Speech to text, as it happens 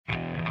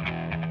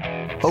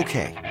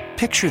Okay,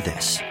 picture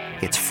this.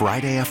 It's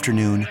Friday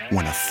afternoon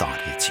when a thought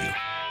hits you.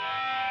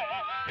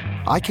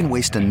 I can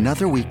waste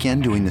another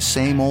weekend doing the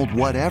same old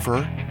whatever,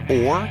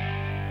 or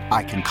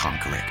I can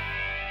conquer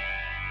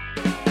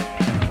it.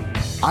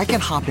 I can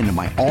hop into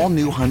my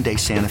all-new Hyundai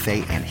Santa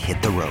Fe and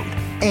hit the road.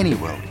 Any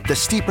road. The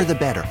steeper, the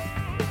better.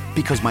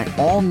 Because my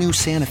all-new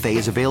Santa Fe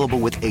is available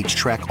with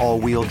H-Track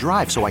all-wheel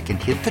drive, so I can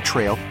hit the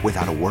trail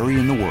without a worry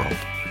in the world.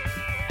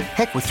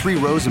 Heck, with 3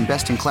 rows and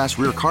best-in-class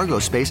rear cargo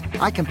space,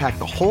 I can pack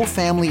the whole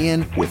family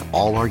in with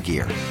all our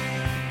gear.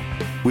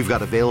 We've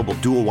got available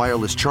dual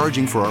wireless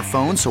charging for our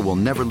phones, so we'll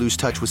never lose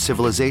touch with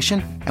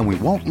civilization, and we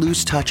won't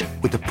lose touch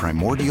with the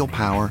primordial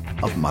power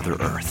of Mother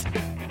Earth.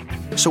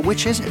 So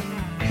which is it?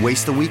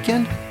 Waste the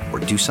weekend or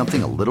do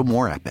something a little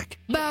more epic?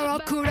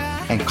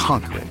 And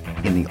conquer it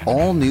in the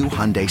all-new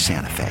Hyundai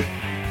Santa Fe.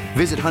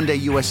 Visit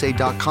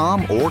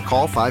HyundaiUSA.com or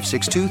call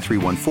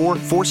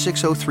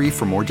 562-314-4603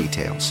 for more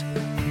details.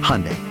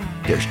 Hyundai,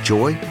 there's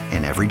joy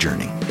in every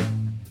journey.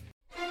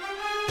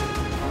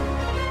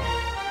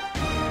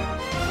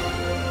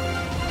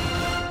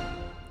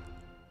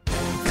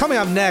 Coming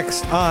up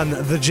next on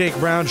The Jake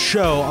Brown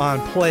Show on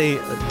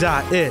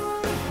Play.it,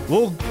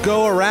 we'll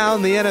go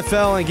around the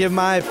NFL and give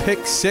my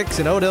pick 6,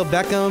 and Odell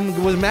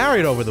Beckham was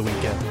married over the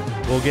weekend.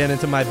 We'll get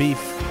into my beef.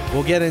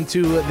 We'll get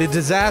into the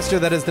disaster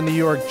that is the New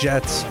York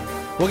Jets.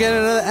 We'll get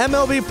into the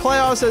MLB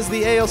playoffs as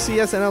the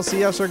ALCS and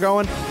LCS are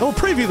going. And we'll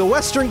preview the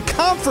Western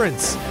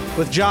Conference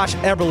with Josh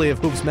Eberley of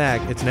Hoops Mag.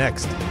 It's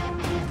next.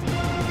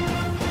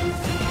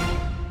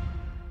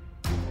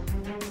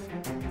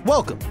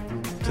 Welcome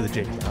to the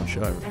Jake Brown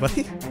Show,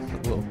 everybody. A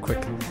little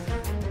quick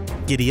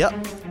giddy up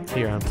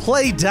here on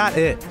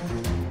Play.it/Jake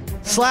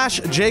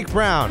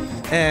Brown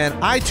and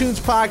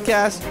iTunes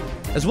podcast,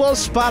 as well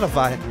as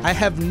Spotify. I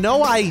have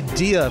no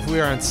idea if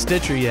we are on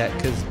Stitcher yet,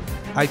 because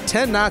I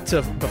tend not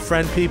to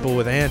befriend people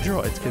with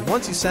Androids, because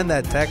once you send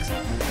that text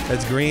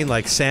that's green,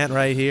 like Sant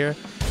right here,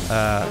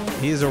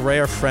 he's a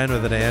rare friend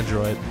with an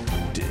Android.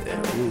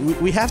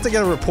 We have to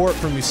get a report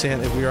from you,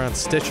 Sant, if we are on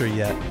Stitcher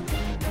yet.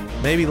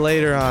 Maybe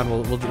later on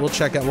we'll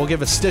check out. We'll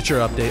give a Stitcher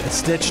update, a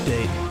Stitch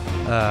date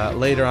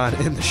later on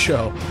in the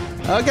show.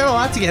 Got a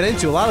lot to get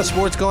into. A lot of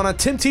sports going on.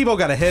 Tim Tebow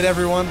got a hit,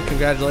 everyone.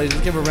 Congratulations.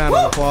 Give him a round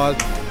of applause.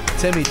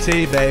 Timmy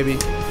T, baby.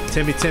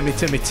 Timmy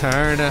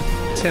Turner.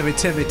 Timmy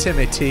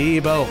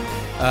Tebow.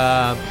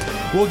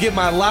 We'll get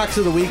my locks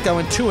of the week. I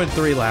went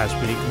 2-3 last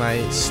week. My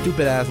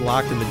stupid ass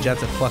locked in the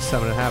Jets at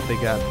 +7.5. They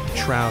got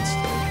trounced.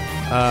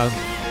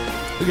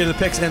 We'll get to the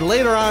picks, and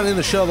later on in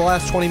the show, the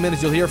last 20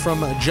 minutes, you'll hear from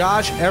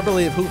Josh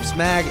Eberley of Hoops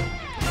Mag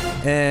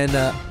and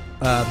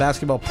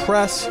Basketball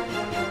Press.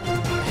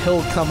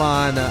 He'll come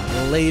on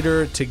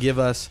later to give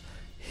us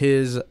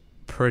his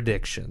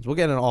predictions. We'll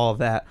get into all of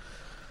that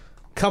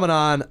coming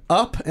on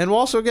up, and we'll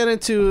also get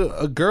into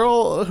a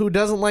girl who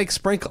doesn't like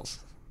sprinkles.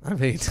 I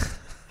mean,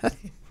 how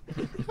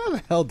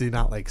the hell do you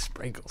not like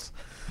sprinkles?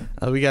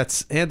 We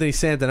got Anthony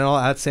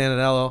Santinello at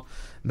Santinello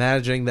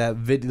managing the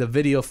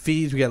video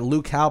feeds. We got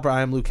Luke Halper.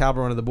 I am Luke Halper,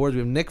 one of the boards. We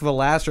have Nick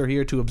Velasser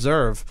here to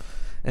observe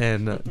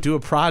and do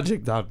a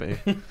project on me.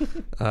 I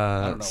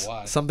don't know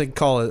why. Something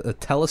called a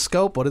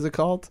telescope. What is it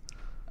called?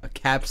 A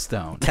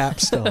capstone.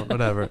 Capstone,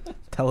 whatever.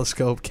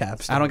 Telescope,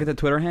 capstone. I don't get the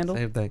Twitter handle.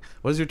 Same thing.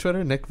 What is your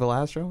Twitter? Nick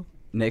Velasco?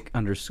 Nick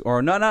 _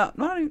 or not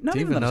Do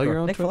you even know your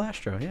own Nick Twitter?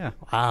 Velastro, yeah.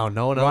 Wow,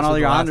 no one Go on else all with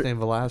the your last name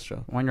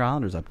Velastro. On your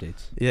Islanders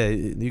updates. Yeah,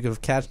 you can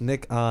catch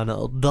Nick on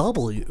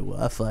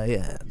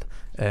WFAN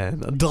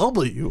and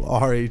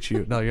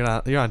WRHU. No, you're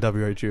not. You're on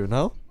WRHU,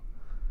 no?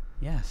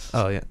 Yes.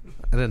 Oh, yeah.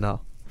 I didn't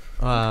know.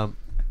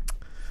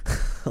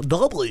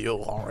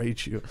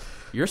 WRHU.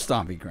 Your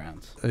stomping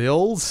grounds. The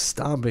old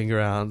stomping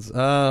grounds.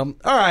 All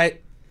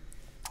right.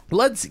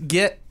 Let's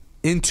get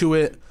into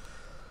it.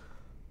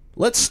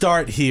 Let's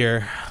start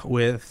here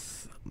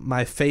with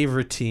my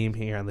favorite team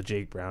here on the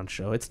Jake Brown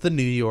Show. It's the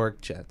New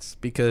York Jets,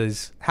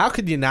 because how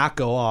could you not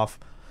go off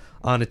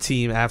on a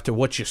team after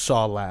what you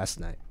saw last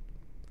night?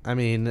 I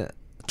mean,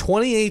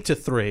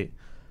 28-3,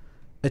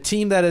 a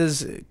team that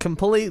is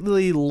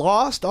completely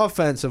lost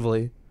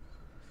offensively,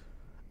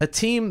 a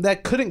team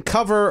that couldn't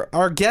cover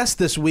our guest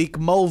this week,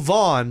 Mo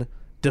Vaughn,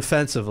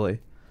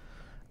 defensively,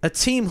 a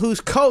team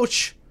whose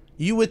coach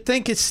you would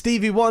think is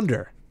Stevie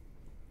Wonder.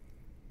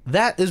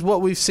 That is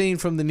what we've seen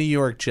from the New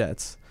York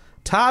Jets.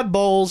 Todd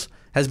Bowles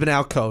has been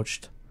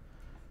outcoached.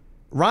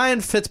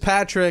 Ryan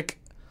Fitzpatrick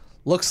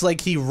looks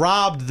like he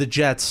robbed the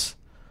Jets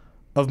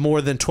of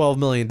more than $12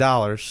 million.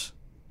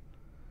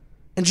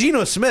 And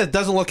Geno Smith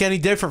doesn't look any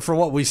different from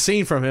what we've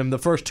seen from him the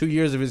first 2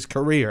 years of his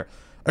career.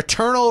 A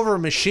turnover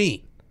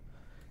machine.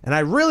 And I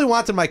really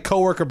wanted my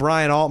coworker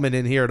Brian Altman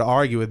in here to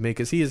argue with me,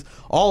 because he is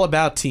all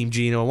about Team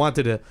Geno and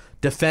wanted to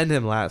defend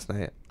him last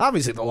night.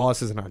 Obviously, the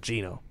loss isn't on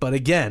Geno. But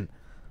again,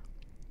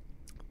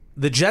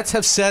 the Jets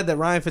have said that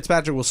Ryan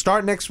Fitzpatrick will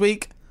start next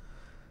week.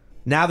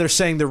 Now they're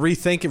saying they're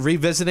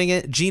revisiting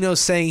it. Geno's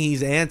saying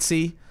he's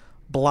antsy.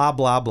 Blah,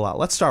 blah, blah.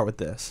 Let's start with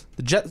this.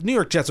 The New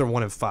York Jets are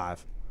 1-5.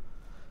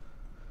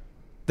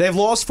 They've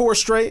lost 4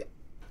 straight.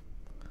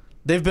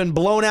 They've been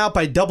blown out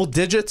by double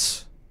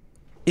digits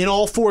in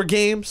all 4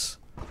 games.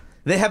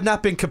 They have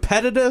not been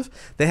competitive.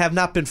 They have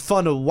not been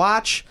fun to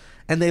watch.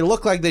 And they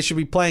look like they should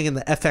be playing in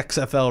the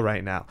FXFL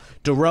right now.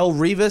 Darrelle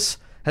Revis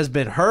has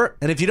been hurt.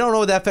 And if you don't know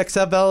what the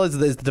FXFL is,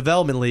 it's the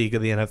development league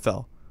of the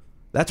NFL.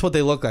 That's what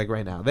they look like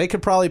right now. They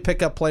could probably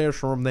pick up players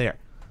from there.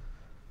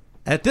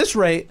 At this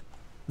rate,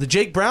 the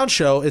Jake Brown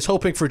show is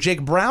hoping for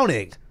Jake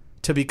Browning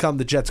to become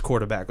the Jets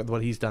quarterback with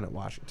what he's done at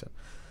Washington.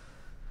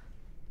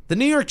 The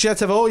New York Jets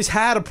have always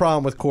had a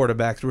problem with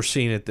quarterbacks. We're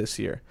seeing it this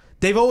year.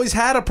 They've always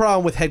had a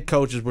problem with head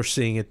coaches. We're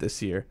seeing it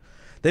this year.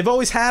 They've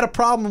always had a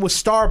problem with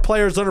star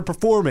players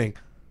underperforming.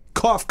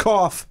 Cough,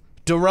 cough,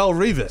 Darrelle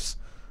Revis.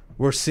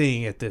 We're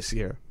seeing it this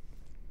year.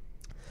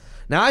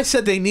 Now, I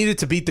said they needed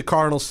to beat the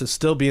Cardinals to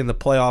still be in the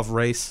playoff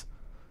race,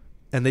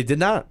 and they did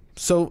not.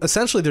 So,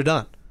 essentially, they're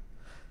done.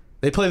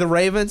 They play the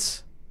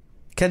Ravens.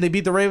 Can they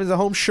beat the Ravens at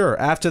home? Sure.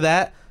 After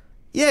that,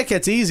 yeah, it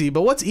gets easy,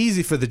 but what's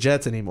easy for the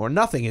Jets anymore?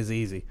 Nothing is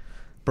easy.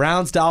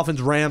 Browns,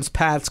 Dolphins, Rams,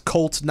 Pats,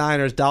 Colts,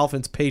 Niners,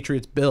 Dolphins,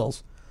 Patriots,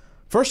 Bills.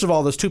 First of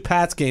all, those two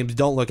Pats games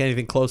don't look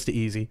anything close to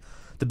easy.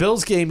 The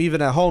Bills game,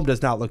 even at home,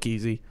 does not look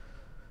easy.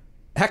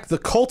 Heck, the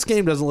Colts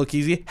game doesn't look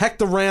easy. Heck,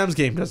 the Rams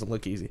game doesn't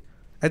look easy.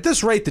 At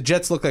this rate, the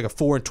Jets look like a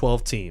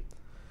 4-12 team.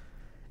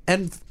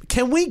 And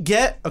can we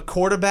get a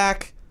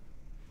quarterback?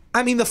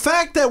 I mean, the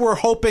fact that we're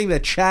hoping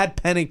that Chad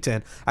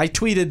Pennington, I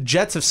tweeted,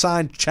 Jets have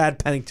signed Chad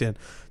Pennington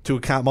to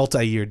a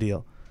multi-year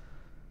deal.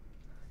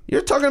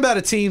 You're talking about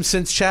a team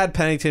since Chad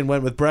Pennington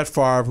went with Brett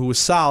Favre, who was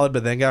solid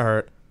but then got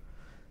hurt.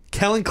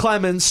 Kellen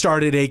Clemens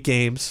started 9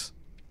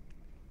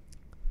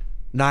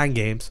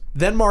 games.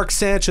 Then Mark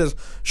Sanchez,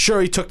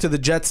 sure, he took to the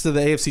Jets to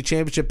the AFC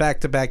Championship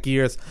back-to-back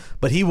years,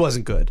 but he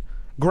wasn't good.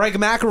 Greg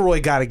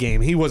McElroy got a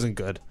game. He wasn't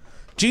good.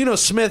 Geno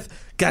Smith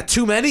got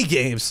too many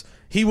games.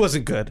 He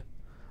wasn't good.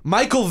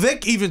 Michael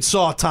Vick even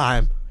saw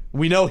time.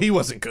 We know he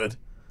wasn't good.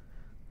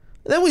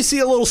 Then we see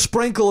a little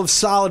sprinkle of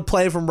solid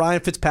play from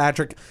Ryan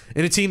Fitzpatrick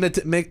in a team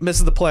that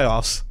misses the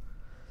playoffs.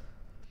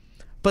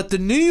 But the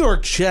New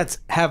York Jets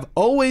have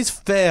always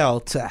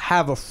failed to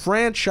have a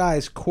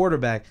franchise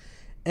quarterback,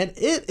 and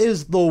it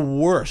is the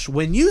worst.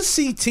 When you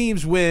see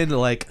teams win,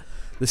 like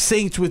the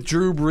Saints with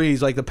Drew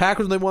Brees, like the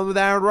Packers, they won with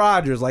Aaron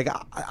Rodgers, like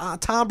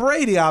Tom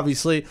Brady,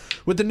 obviously,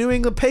 with the New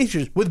England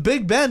Patriots, with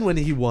Big Ben when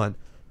he won.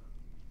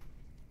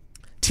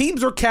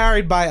 Teams are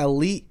carried by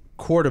elite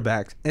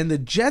quarterbacks, and the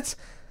Jets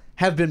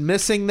have been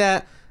missing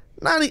that.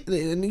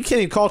 And you can't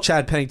even call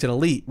Chad Pennington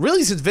elite.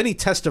 Really, since Vinny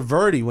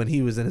Testaverde when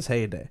he was in his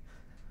heyday.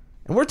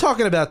 And we're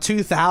talking about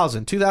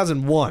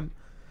 2001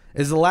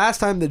 is the last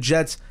time the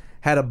Jets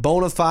had a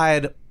bona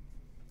fide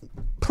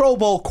Pro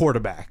Bowl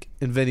quarterback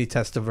in Vinny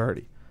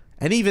Testaverde.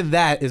 And even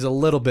that is a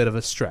little bit of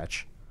a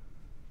stretch.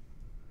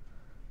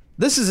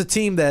 This is a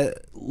team that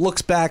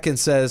looks back and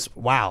says,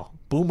 wow,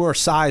 Boomer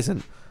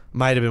Esiason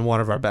might have been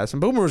one of our best.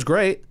 And Boomer was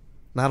great.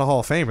 Not a Hall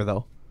of Famer,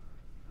 though.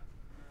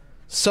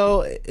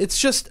 So it's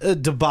just a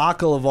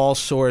debacle of all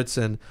sorts.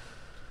 And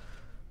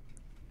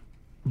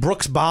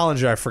Brooks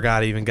Bollinger, I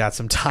forgot, even got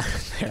some time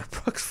in there.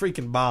 Brooks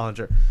freaking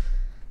Bollinger.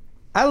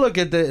 I look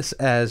at this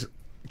as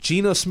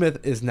Geno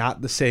Smith is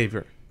not the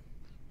savior.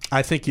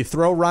 I think you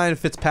throw Ryan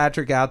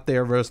Fitzpatrick out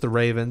there versus the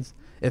Ravens.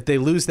 If they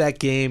lose that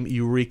game,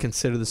 you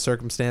reconsider the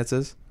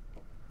circumstances.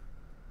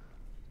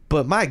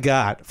 But my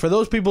God, for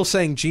those people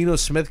saying Geno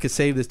Smith could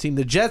save this team,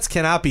 the Jets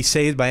cannot be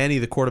saved by any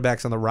of the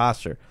quarterbacks on the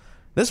roster.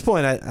 At this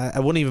point, I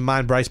wouldn't even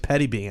mind Bryce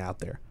Petty being out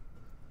there.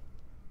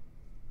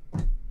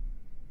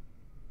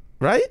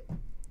 Right?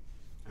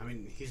 I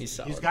mean, he's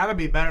got to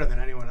be better than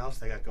anyone else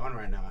they got going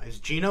right now. Is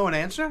Geno an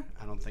answer?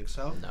 I don't think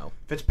so. No.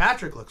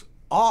 Fitzpatrick looks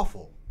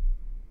awful.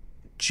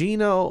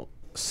 Geno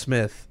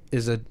Smith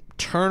is a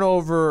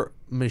turnover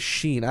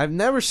machine. I've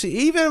never seen,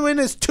 even in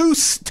his two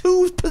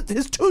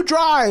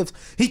drives,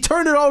 he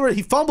turned it over,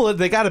 he fumbled it,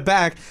 they got it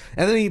back,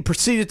 and then he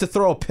proceeded to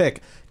throw a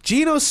pick.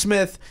 Geno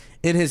Smith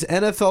in his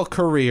NFL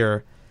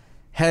career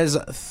has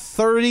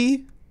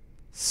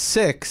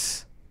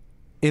 36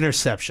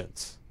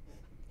 interceptions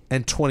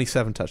and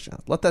 27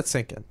 touchdowns. Let that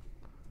sink in.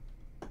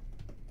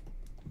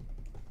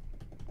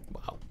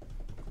 Wow.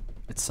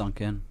 It's sunk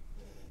in.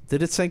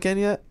 Did it sink in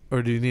yet?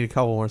 Or do you need a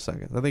couple more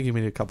seconds? I think you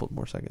need a couple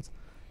more seconds.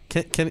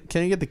 Can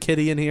you get the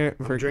kitty in here?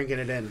 I'm drinking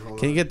it in.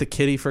 Can you get the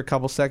kitty for a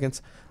couple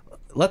seconds?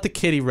 Let the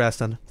kitty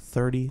rest on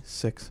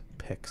 36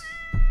 picks.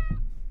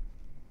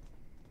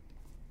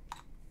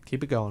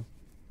 Keep it going.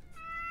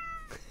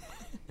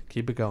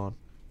 Keep it going.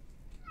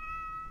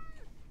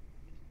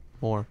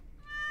 More.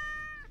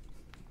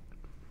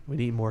 We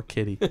need more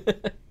kitty.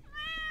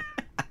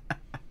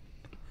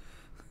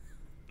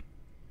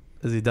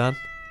 Is he done?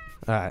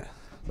 All right.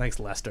 Thanks,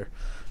 Lester.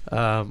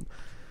 I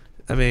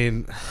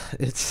mean,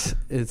 it's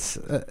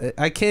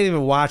I can't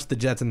even watch the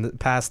Jets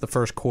past the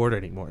first quarter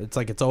anymore. It's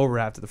like it's over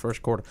after the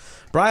first quarter.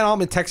 Brian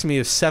Altman texted me, it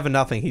was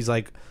 7-0. He's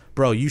like,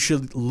 bro, you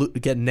should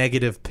get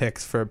negative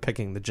picks for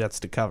picking the Jets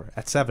to cover.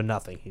 At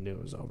 7-0, he knew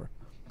it was over.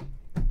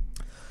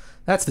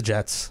 That's the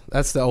Jets.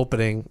 That's the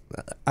opening.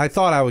 I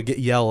thought I would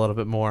yell a little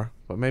bit more,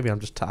 but maybe I'm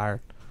just tired.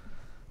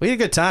 We had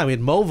a good time. We had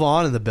Mo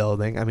Vaughn in the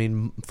building. I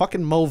mean,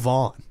 fucking Mo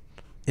Vaughn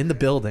in the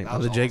building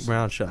on the Jake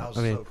Brown show. That was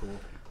I mean, so cool.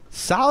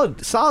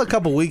 solid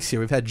couple weeks here.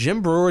 We've had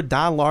Jim Brewer,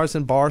 Don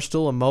Larson,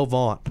 Barstool, and Mo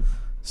Vaughn.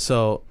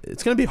 So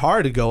it's going to be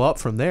hard to go up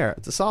from there.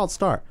 It's a solid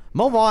start.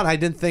 Mo Vaughn, I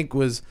didn't think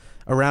was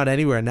around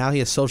anywhere. Now he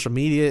has social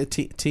media.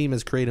 Team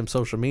has created him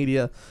social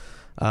media.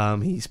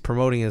 He's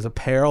promoting his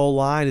apparel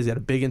line. He's got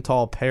a big and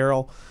tall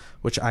apparel,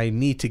 which I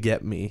need to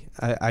get me.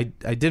 I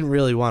didn't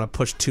really want to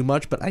push too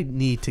much, but I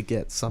need to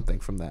get something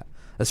from that,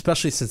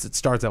 especially since it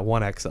starts at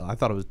 1XL. I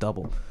thought it was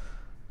double.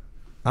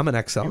 I'm an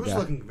XL guy. He was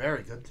looking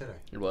very good today.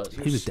 It was.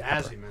 He was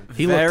jazzy, man.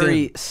 He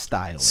very looked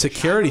stylish.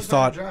 Security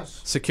thought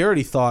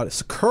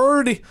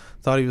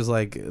he was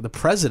like the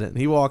president.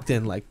 He walked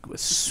in like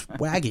with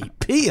swaggy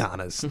P on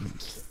his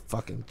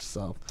fucking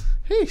self.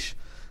 Heesh.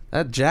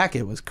 That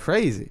jacket was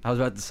crazy. I was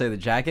about to say the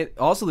jacket,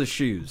 also the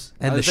shoes.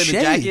 And the shades.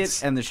 The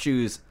jacket and the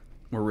shoes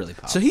were really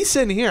powerful. So he's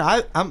sitting here.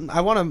 I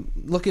want to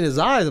look in his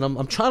eyes, and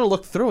I'm trying to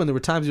look through, and there were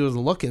times he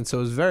wasn't looking.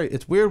 So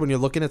it's weird when you're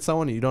looking at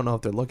someone and you don't know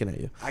if they're looking at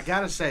you. I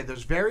gotta say,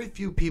 there's very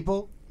few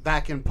people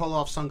that can pull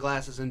off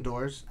sunglasses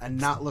indoors and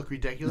not look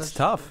ridiculous. It's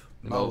tough.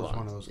 Mo was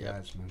one of those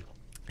guys, man.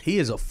 He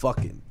is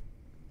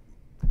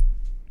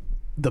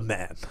the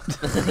man.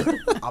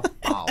 A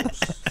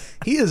boss.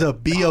 He is a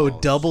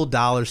B.O. double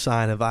dollar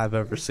sign if I've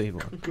ever seen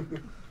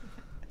one.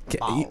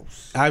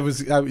 I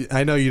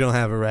know you don't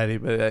have it ready,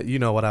 but you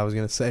know what I was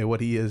going to say, what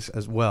he is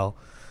as well.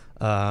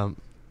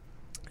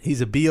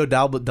 He's a B.O.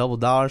 double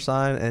dollar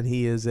sign, and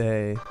he is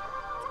a...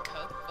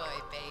 Coke boy,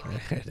 baby.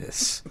 There it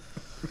is.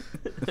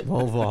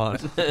 Move on.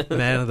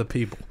 Man of the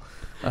people.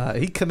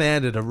 He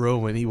commanded a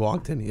room when he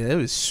walked in. It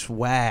was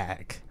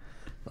swag.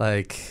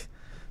 Like...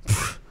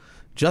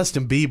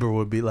 Justin Bieber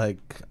would be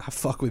like, I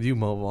fuck with you,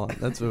 Mo Vaughn.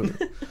 That's what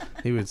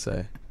he would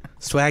say.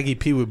 Swaggy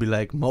P would be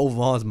like, Mo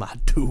Vaughn's my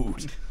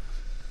dude.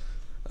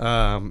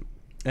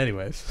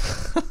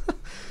 Anyways.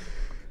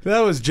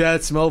 That was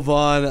Jets, Mo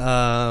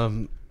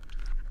Vaughn.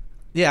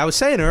 Yeah, I was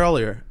saying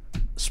earlier,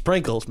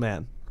 sprinkles,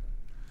 man.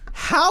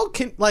 How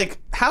can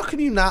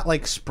you not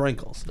like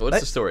sprinkles? What's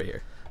the story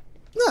here?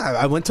 No,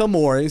 I went to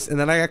Maury's, and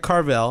then I got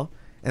Carvel,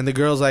 and the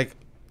girl's like,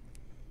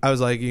 I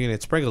was like, you're gonna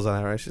get sprinkles on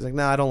that, right? She's like,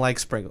 no, I don't like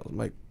sprinkles. I'm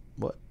like,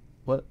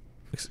 what?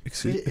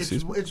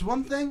 Excuse me? It's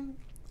one thing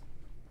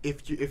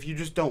if you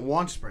just don't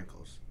want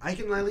sprinkles. I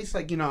can at least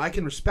I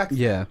can respect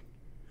Yeah. that.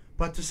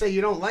 But to say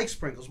you don't like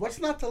sprinkles, what's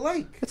not to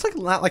like? It's like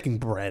not liking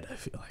bread, I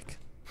feel like.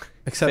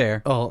 Except,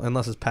 Fair.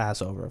 Unless it's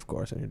Passover, of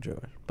course, and you're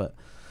Jewish. But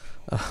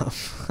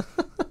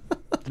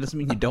That doesn't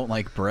mean you don't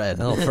like bread.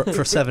 no,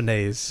 for 7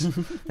 days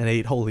and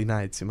 8 holy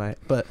nights, you might.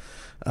 But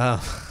I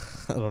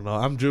don't know.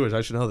 I'm Jewish.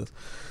 I should know this.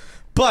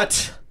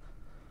 But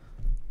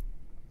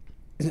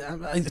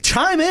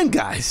chime in,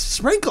 guys.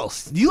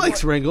 Sprinkles. You like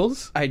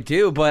sprinkles? I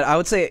do, but I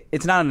would say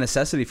it's not a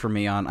necessity for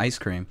me on ice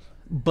cream.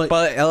 But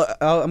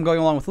I'm going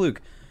along with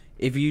Luke.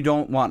 If you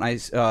don't want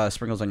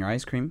sprinkles on your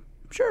ice cream,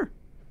 sure.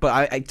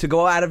 But I to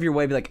go out of your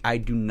way, be like, I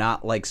do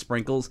not like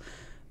sprinkles.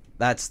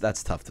 That's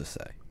tough to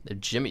say. They're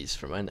Jimmy's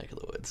from my neck of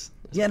the woods.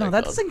 Yeah, no,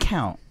 that doesn't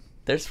count.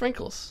 They're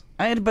sprinkles.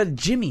 But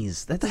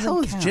Jimmy's. That the hell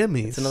is count.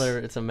 Jimmy's?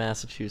 It's a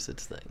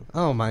Massachusetts thing.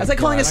 Oh my! That's like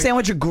calling a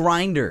sandwich a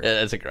grinder.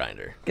 Yeah, it's a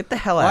grinder. Get the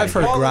hell out I've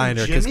of heard here.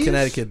 grinder because Jimmy's?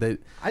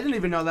 Connecticut. I didn't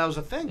even know that was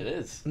a thing. It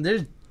is.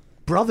 There's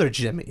brother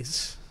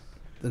Jimmy's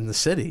in the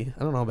city.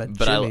 I don't know about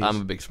But Jimmy's.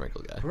 I'm a big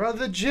sprinkle guy.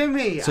 Brother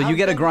Jimmy. So you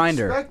get a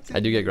grinder. I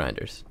do get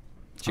grinders.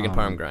 Chicken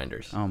parm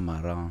grinders. Oh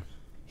my god.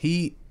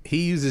 He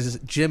uses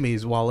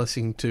Jimmy's while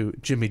listening to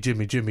Jimmy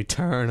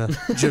Turner.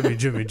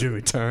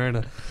 Jimmy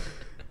Turner.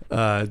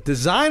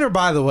 Designer,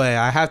 by the way,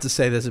 I have to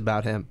say this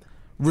about him.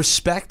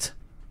 Respect,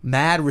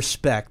 mad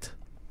respect.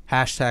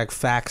 Hashtag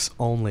facts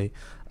only.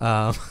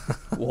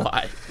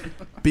 Why?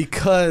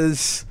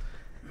 Because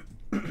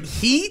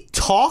he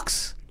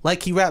talks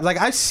like he raps. Like,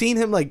 I've seen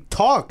him like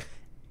talk,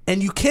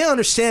 and you can't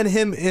understand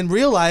him in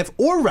real life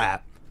or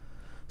rap.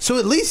 So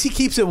at least he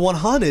keeps it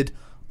 100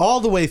 all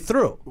the way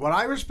through. What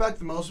I respect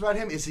the most about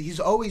him is that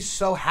he's always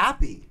so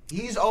happy.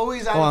 He's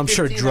always out. Well, I'm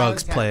sure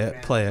drugs play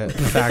a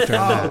factor in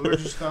that. We're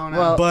just throwing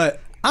out.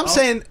 But I'm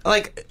saying,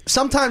 like,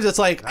 sometimes it's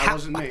like... That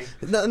wasn't me.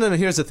 No,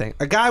 here's the thing.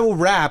 A guy will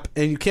rap,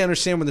 and you can't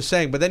understand what they're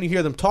saying, but then you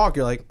hear them talk,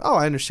 you're like, oh,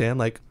 I understand.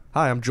 Like,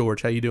 hi, I'm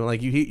George. How you doing?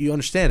 Like, you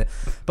understand it.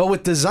 But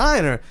with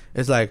Designer,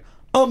 it's like...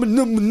 It's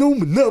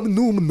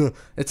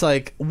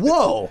like,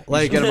 whoa.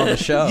 Like, get him on the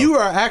show. You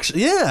are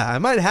actually... Yeah, I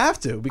might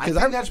have to, because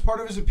I think that's part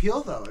of his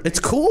appeal, though.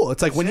 it's cool.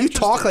 It's like, when you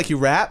talk interesting. like you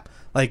rap...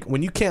 Like,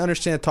 when you can't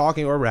understand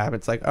talking or rap,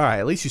 it's like, all right,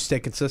 at least you stay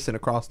consistent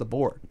across the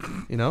board,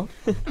 you know?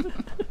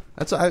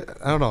 That's I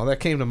don't know. That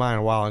came to mind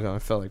a while ago. I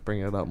felt like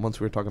bringing it up once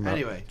we were talking about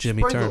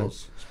Jimmy Turner.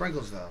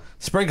 Sprinkles, though.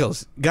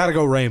 Sprinkles. Got to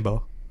go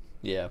rainbow.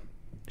 Yeah.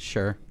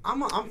 Sure.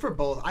 I'm for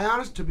both.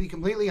 To be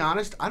completely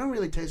honest, I don't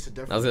really taste the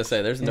difference. I was gonna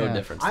say there's no Yeah.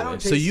 difference. I to don't me.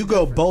 taste So you the go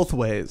difference. both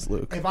ways,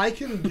 Luke. If I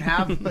can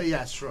have,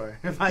 yeah, sure.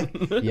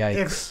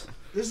 Yikes.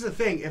 This is the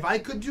thing. If I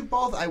could do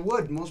both, I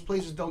would. Most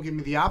places don't give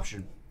me the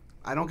option.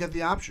 I don't get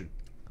the option.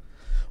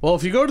 Well,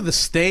 if you go to the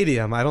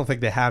stadium, I don't think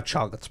they have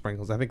chocolate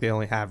sprinkles. I think they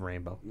only have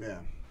rainbow. Yeah.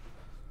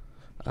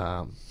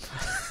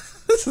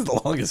 This is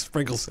the longest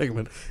sprinkle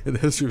segment in the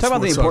history of Talk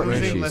about the sports talk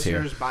important radio. issues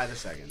here. Listeners by the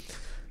second.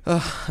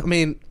 I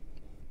mean,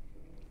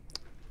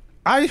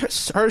 I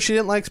heard she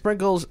didn't like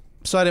sprinkles,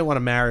 so I didn't want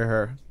to marry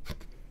her.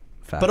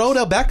 Facts. But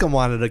Odell Beckham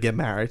wanted to get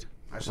married.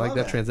 I saw Like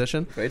that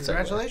transition. Great segue.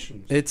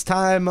 Congratulations. It's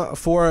time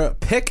for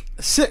Pick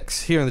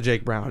 6 here on the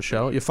Jake Brown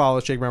Show. You follow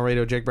us, Jake Brown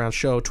Radio, Jake Brown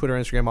Show, Twitter,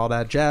 Instagram, all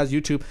that jazz,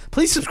 YouTube.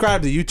 Please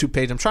subscribe to the YouTube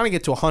page. I'm trying to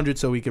get to 100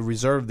 so we can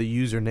reserve the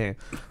username.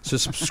 So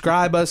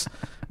subscribe us.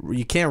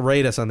 You can't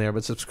rate us on there,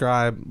 but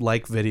subscribe,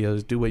 like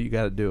videos, do what you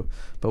got to do.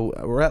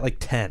 But we're at like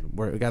 10.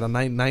 We got a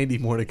 90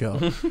 more to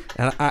go.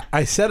 And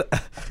I said,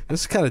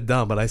 this is kind of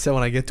dumb, but I said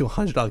when I get to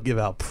 100, I'll give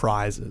out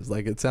prizes.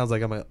 Like it sounds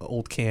like I'm an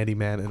old candy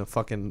man in a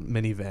fucking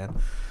minivan.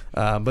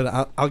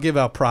 But I'll give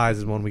out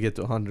prizes when we get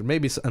to 100.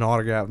 Maybe an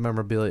autograph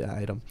memorabilia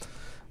item,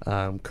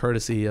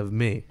 courtesy of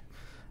me.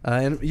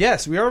 And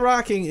yes, we are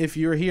rocking, if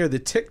you're here, the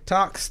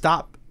TikTok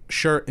Stop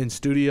shirt in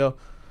studio.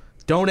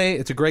 Donate.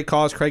 It's a great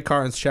cause. Craig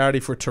Carton's charity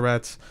for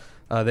Tourette's.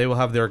 They will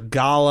have their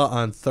gala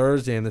on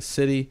Thursday in the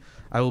city.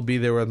 I will be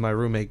there with my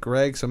roommate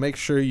Greg. So make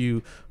sure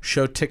you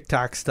show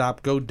TikTok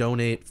Stop. Go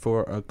donate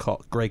for a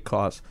great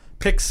cause.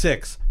 Pick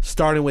 6,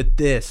 starting with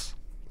this.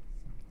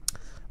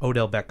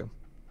 Odell Beckham.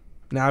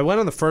 Now, I went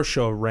on the first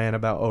show, ran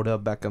about Odell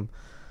Beckham,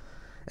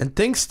 and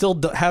things still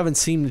haven't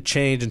seemed to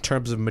change in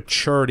terms of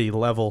maturity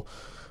level.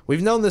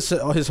 We've known this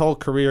his whole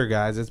career,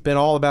 guys. It's been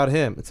all about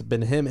him. It's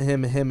been him,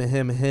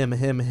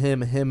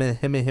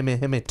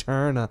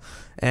 Turner,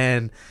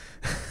 and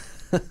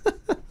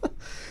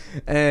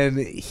and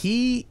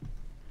he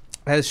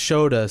has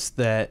showed us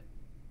that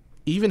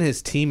even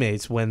his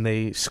teammates, when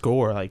they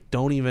score, like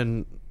don't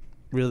even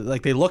really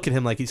like they look at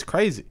him like he's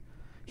crazy.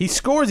 He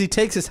scores, he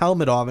takes his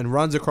helmet off and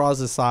runs across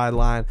the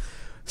sideline,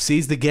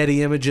 sees the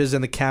Getty images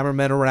and the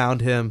cameramen around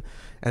him,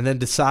 and then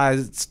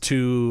decides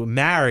to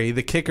marry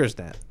the kicker's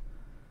net.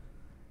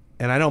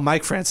 And I know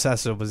Mike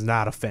Francesa was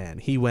not a fan.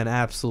 He went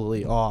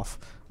absolutely off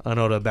on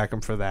Odell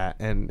Beckham for that,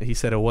 and he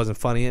said it wasn't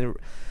funny. And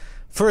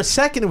for a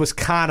second, it was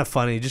kind of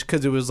funny just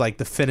because it was like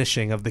the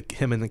finishing of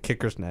him in the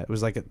kicker's net. It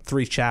was like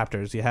 3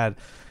 chapters.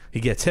 He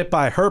gets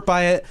hurt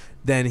by it,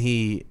 then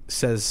he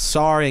says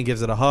sorry and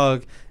gives it a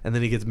hug, and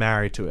then he gets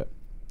married to it.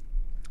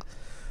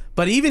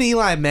 But even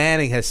Eli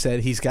Manning has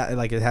said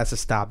it has to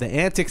stop. The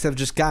antics have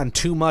just gotten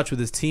too much with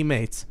his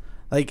teammates.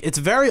 Like, it's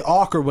very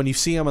awkward when you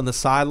see him on the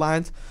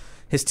sidelines.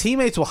 His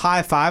teammates will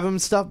high-five him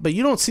and stuff, but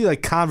you don't see,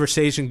 like,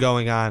 conversation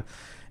going on,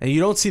 and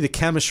you don't see the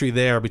chemistry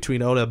there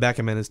between Odell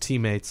Beckham and his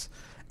teammates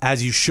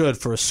as you should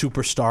for a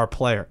superstar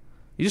player.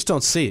 You just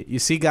don't see it. You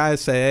see guys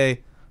say,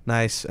 hey,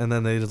 nice, and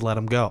then they just let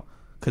him go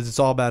because it's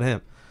all about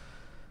him.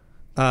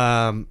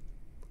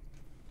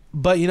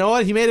 But you know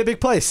what? He made a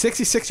big play.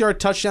 66-yard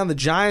touchdown. The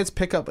Giants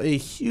pick up a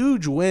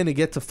huge win to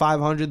get to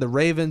 500. The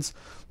Ravens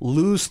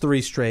lose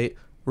 3 straight.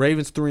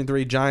 Ravens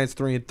 3-3, Giants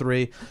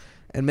 3-3.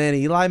 And man,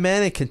 Eli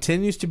Manning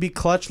continues to be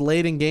clutch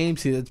late in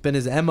games. It's been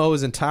his MO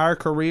his entire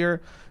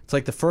career. It's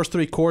like the first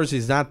 3 quarters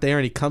he's not there,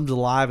 and he comes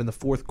alive in the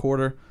fourth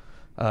quarter.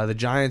 The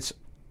Giants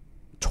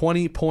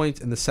 20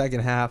 points in the second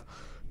half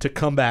to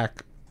come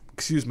back,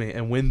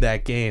 and win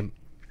that game.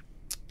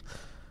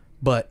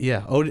 But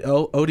yeah,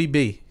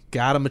 ODB.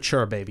 Gotta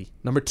mature, baby.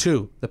 Number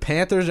 2, the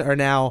Panthers are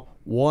now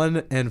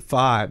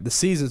 1-5. The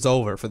season's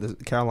over for the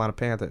Carolina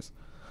Panthers.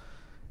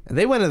 And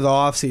they went into the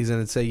offseason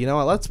and said, you know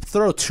what, let's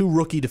throw 2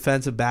 rookie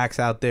defensive backs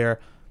out there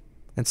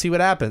and see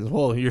what happens.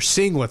 Well, you're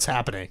seeing what's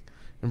happening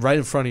right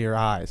in front of your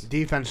eyes.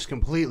 Defense is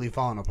completely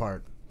falling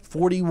apart.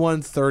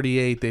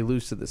 41-38, they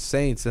lose to the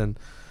Saints, and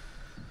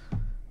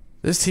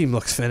this team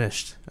looks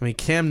finished. I mean,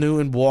 Cam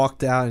Newton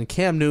walked out, and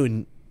Cam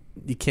Newton,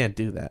 you can't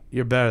do that.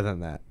 You're better than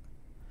that.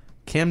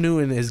 Cam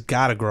Newton has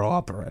got to grow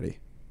up already.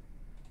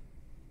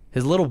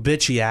 His little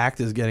bitchy act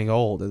is getting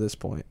old at this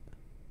point.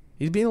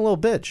 He's being a little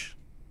bitch.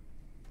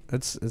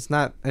 It's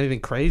not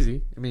anything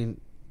crazy. I mean,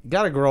 you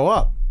got to grow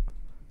up.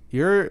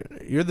 You're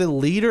the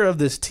leader of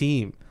this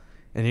team,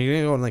 and you're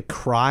going to go and like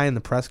cry in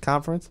the press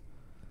conference?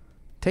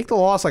 Take the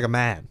loss like a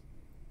man.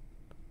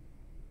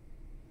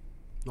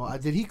 Well,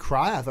 did he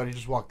cry? I thought he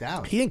just walked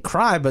out. He didn't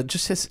cry, but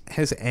just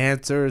his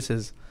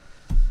answers,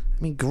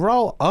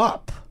 grow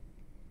up.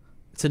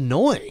 It's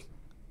annoying.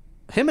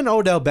 Him and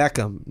Odell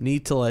Beckham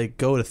need to like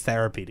go to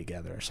therapy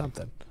together or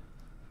something.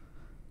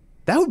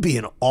 That would be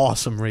an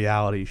awesome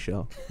reality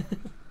show.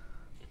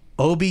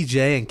 OBJ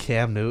and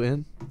Cam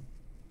Newton.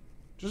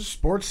 Just a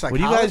sports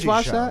psychology Would you guys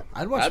watch show. that?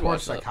 I'd watch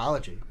sports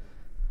psychology.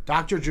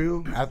 Dr.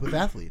 Drew with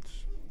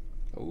athletes.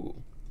 Ooh.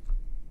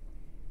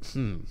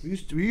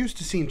 We used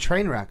to seeing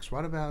train wrecks.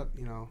 What about,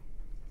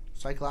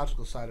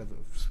 psychological side of the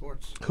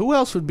sports? Who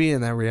else would be in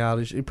that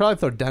reality show? You'd probably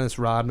throw Dennis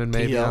Rodman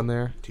maybe on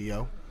there.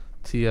 T.O.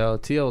 T.O.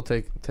 will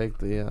take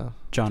the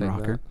John take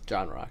Rocker. that.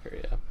 John Rocker,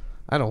 yeah.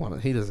 I don't want to.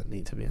 He doesn't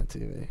need to be on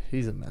TV.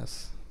 He's a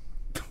mess.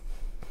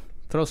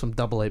 Throw some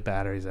AA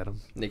batteries at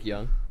him. Nick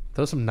Young.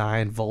 Throw some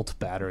 9-volt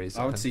batteries.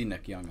 I at would him. see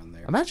Nick Young on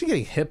there. Imagine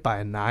getting hit by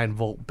a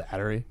 9-volt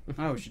battery.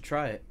 Oh, we should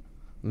try it.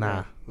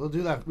 Nah. We'll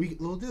do that.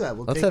 We'll do that.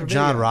 Let's have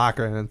John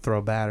Rocker and then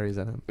throw batteries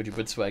at him. Would you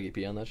put Swaggy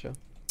P on that show?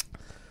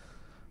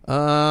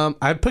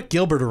 I'd put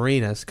Gilbert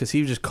Arenas because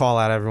he would just call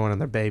out everyone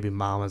and their baby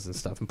mamas and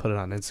stuff and put it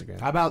on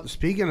Instagram. How about,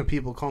 speaking of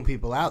people calling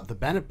people out, the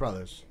Bennett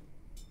brothers?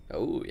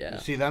 Oh, yeah.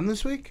 You see them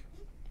this week?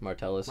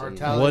 Martellus.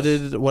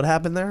 Martellus. What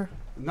happened there?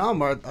 No,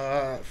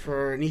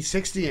 for an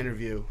E60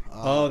 interview.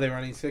 They were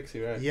on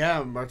E60, right?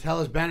 Yeah,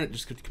 Martellus Bennett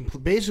just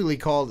basically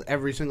called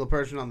every single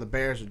person on the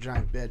Bears a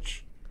giant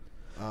bitch.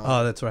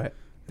 That's right.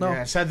 No,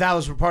 Yeah, said that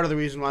was part of the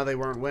reason why they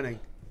weren't winning.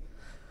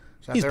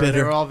 So He's they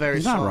bitter. were all very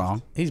He's soft. not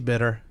wrong. he's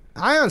bitter.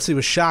 I honestly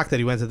was shocked that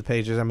he went to the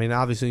Patriots. I mean,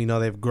 obviously,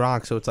 they have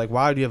Gronk, so it's like,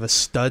 why would you have a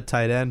stud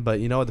tight end?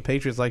 But you know what? The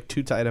Patriots like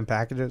 2 tight end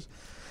packages.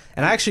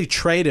 And I actually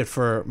traded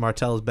for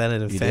Martellus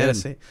Bennett in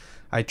fantasy. did.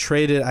 I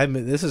traded. I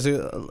mean, it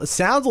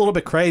sounds a little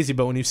bit crazy,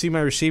 but when you see my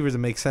receivers, it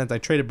makes sense. I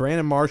traded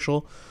Brandon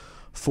Marshall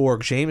for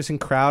Jamison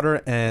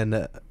Crowder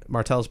and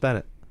Martellus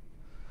Bennett.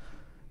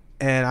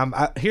 And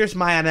here's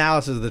my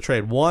analysis of the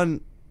trade.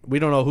 1, we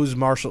don't know who's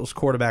Marshall's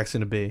quarterback's going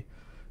to be.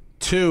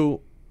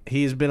 2,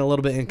 he's been a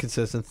little bit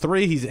inconsistent.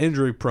 3, he's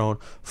injury prone.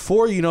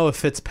 4, if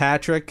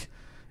Fitzpatrick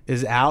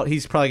is out,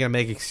 he's probably going to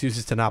make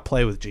excuses to not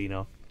play with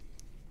Geno.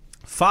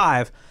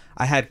 5,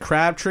 I had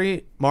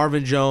Crabtree,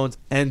 Marvin Jones,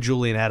 and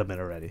Julian Edelman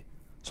already.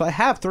 So I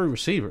have 3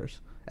 receivers.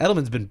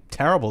 Edelman's been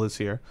terrible this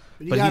year.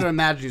 But you got to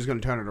imagine he's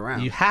going to turn it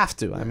around. You have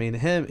to. I mean,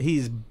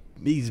 he's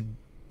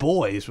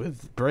boys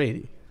with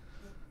Brady.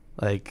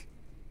 Like,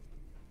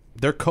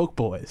 they're Coke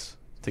boys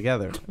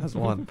together as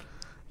one.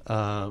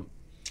 But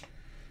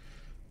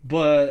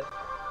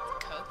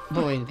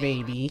Coke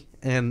baby.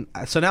 And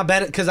so now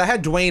Bennett, because I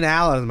had Dwayne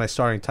Allen as my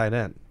starting tight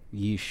end.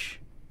 Yeesh.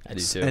 I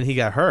do too. And he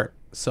got hurt.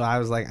 So I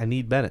was like, I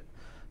need Bennett.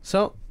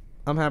 So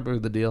I'm happy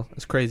with the deal.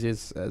 As crazy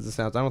as it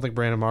sounds. I don't think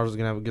Brandon Marshall's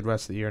going to have a good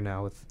rest of the year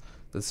now with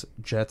this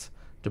Jets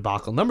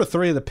debacle. Number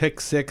 3, the pick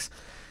 6.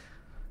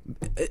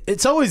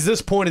 It's always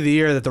this point of the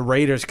year that the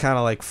Raiders kind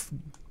of like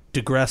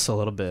digress a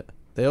little bit.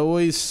 They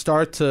always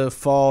start to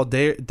fall.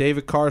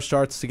 David Carr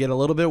starts to get a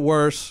little bit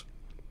worse.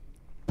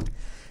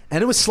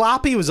 And it was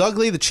sloppy. It was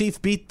ugly. The Chiefs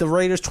beat the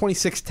Raiders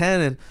 26-10.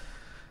 And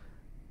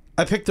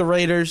I picked the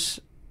Raiders.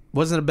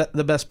 Wasn't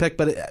the best pick,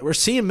 but we're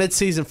seeing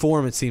midseason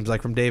form, it seems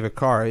like, from David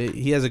Carr.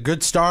 He has a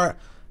good start,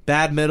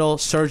 bad middle,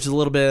 surges a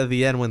little bit at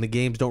the end when the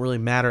games don't really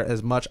matter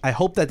as much. I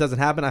hope that doesn't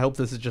happen. I hope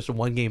this is just a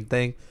one-game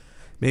thing.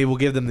 Maybe we'll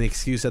give them the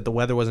excuse that the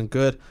weather wasn't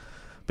good.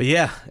 But,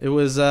 yeah, it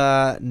was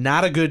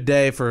not a good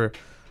day for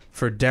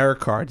Derek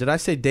Carr. Did I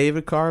say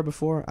David Carr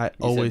before? You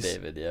always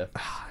said David, yeah.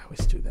 I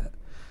always do that.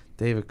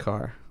 David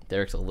Carr.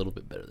 Derek's a little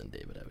bit better than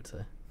David, I would say.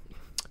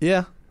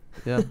 Yeah.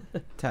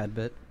 Tad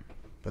bit.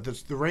 But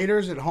it's the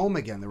Raiders at home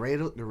again. The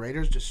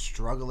Raiders just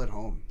struggle at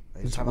home.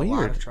 They just have a lot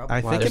weird. of trouble.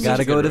 I think They it's got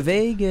to go to good.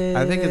 Vegas.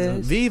 I think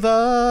it's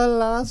Viva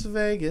Las The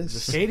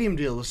Vegas. stadium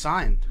deal was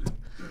signed.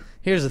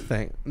 Here's the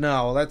thing.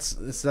 No,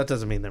 that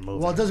doesn't mean they're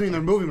moving. Well, it doesn't mean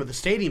they're moving, but the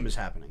stadium is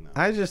happening, though.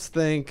 I just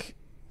think,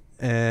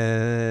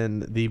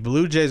 and the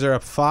Blue Jays are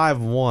up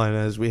 5-1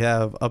 as we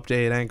have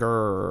update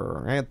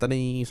anchor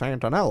Anthony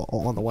Santanello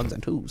on the 1s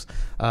and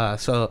 2s.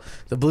 So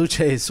the Blue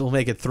Jays will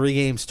make it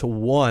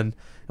 3-1, and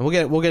we'll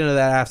get into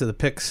that after the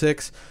pick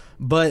 6.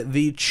 But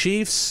the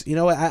Chiefs,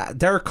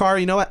 Derek Carr,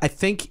 I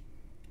think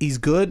he's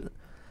good,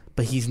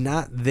 but he's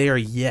not there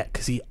yet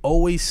because he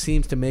always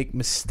seems to make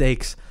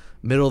mistakes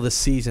middle of the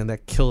season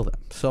that kill them.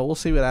 So we'll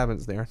see what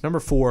happens there. Number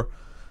 4.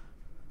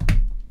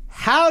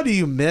 How do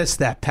you miss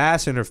that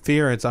pass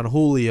interference on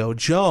Julio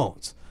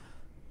Jones?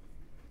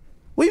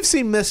 We've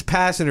seen missed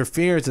pass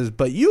interferences,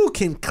 but you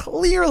can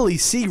clearly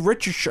see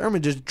Richard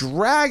Sherman just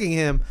dragging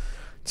him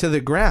to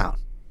the ground.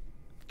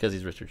 Because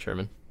he's Richard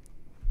Sherman.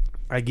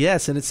 I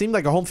guess, and it seemed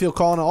like a home field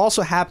call, and it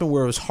also happened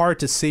where it was hard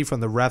to see from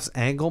the ref's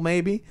angle,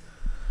 maybe.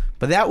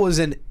 But that was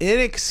an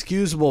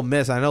inexcusable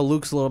miss. I know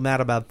Luke's a little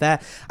mad about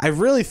that. I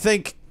really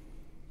think,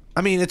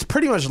 it's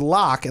pretty much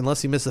lock,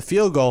 unless he missed the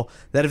field goal,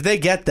 that if they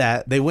get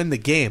that, they win the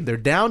game. They're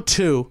down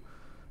 2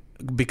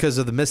 because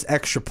of the missed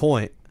extra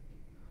point.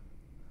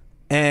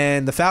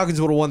 And the Falcons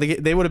would have won.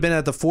 They would have been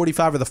at the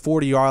 45 or the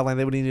 40-yard line.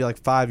 They would need like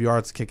 5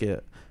 yards to kick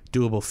a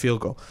doable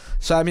field goal.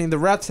 So, the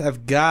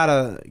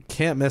refs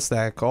can't miss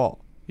that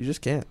call. You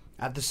just can't.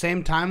 At the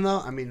same time, though,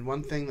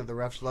 one thing that the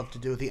refs love to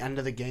do at the end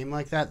of the game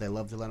like that, they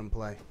love to let them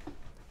play.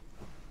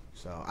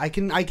 So I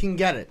can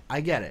get it.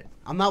 I get it.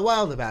 I'm not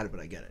wild about it, but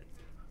I get it.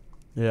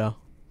 Yeah.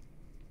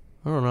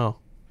 I don't know.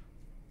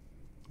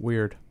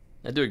 Weird.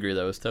 I do agree,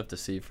 though. It was tough to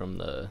see from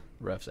the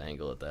ref's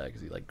angle at that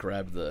because he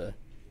grabbed the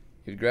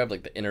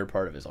inner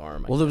part of his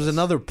arm. Well, there was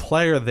another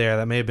player there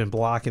that may have been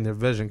blocking their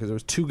vision because there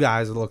was 2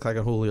 guys that looked like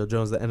a Julio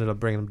Jones that ended up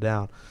bringing him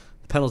down.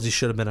 The penalty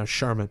should have been on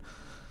Sherman.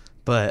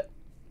 But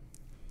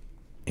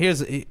I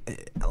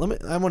want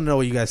to know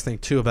what you guys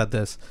think too about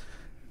this.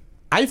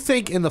 I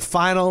think in the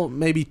final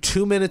maybe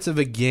 2 minutes of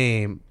a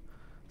game,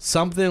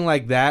 something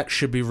like that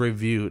should be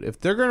reviewed. If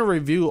they're going to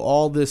review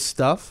all this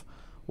stuff,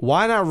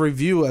 why not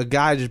review a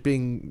guy just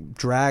being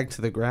dragged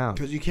to the ground?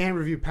 Because you can't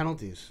review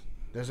penalties.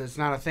 It's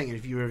not a thing.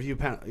 If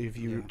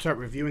you start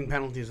reviewing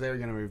penalties, they're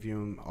going to review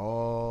them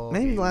all.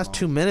 Maybe the last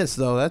 2 minutes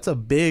though. That's a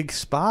big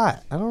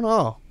spot. I don't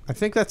know. I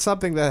think that's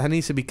something that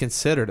needs to be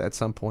considered at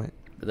some point.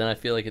 But then I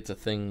feel like it's a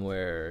thing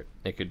where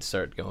it could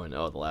start going,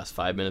 the last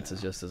 5 minutes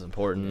is just as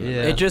important.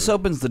 Yeah. It just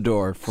opens the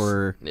door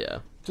for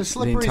Just the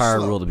slippery entire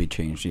slope. rule to be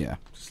changed. Yeah.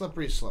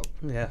 Slippery slope.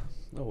 Yeah.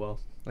 Oh well.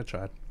 I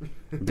tried.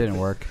 It didn't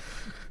work.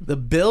 The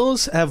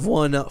Bills have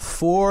won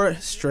 4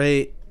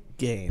 straight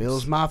games.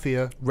 Bills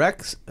Mafia.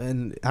 Rex,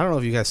 and I don't know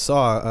if you guys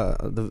saw,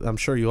 I'm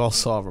sure you all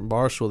saw from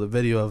Barstool the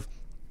video of,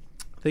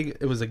 I think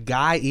it was a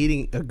guy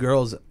eating a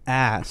girl's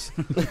ass.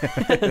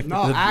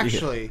 No,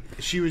 actually,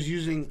 he was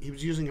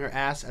using her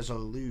ass as a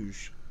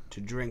luge to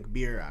drink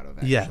beer out of.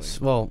 Actually. Yes,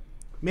 well,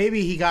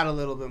 maybe he got a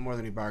little bit more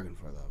than he bargained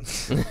for,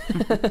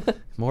 though.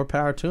 more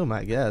power to him,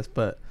 I guess.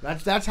 But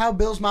That's how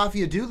Bills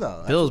Mafia do,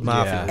 though. Bills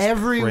Mafia,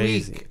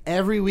 is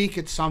every week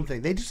it's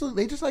something. They just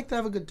like to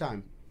have a good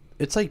time.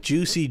 It's like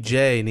Juicy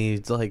J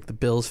needs like the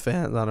Bills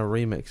fans on a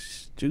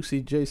remix.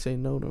 Juicy J say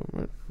no to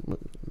him.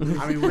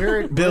 I mean,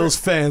 we're Bills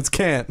fans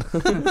can't.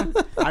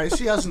 I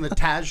see us in the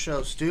Taz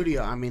Show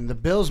studio. I mean, the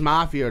Bills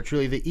Mafia are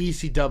truly the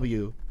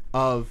ECW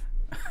of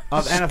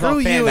NFL Screw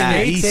you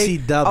fan and base.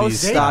 ECW. Oh,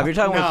 stop. You're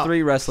talking No. with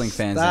 3 wrestling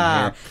fans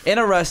Stop. in here. In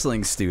a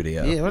wrestling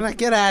studio. Yeah, we're not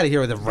get out of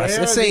here with the rest.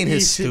 They're This ain't the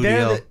his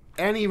studio.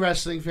 Any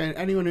wrestling fan,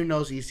 anyone who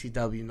knows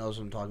ECW knows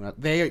what I'm talking about.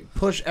 They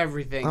push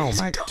everything Oh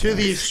my God. to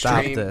the Stop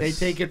extreme. this.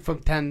 They take it from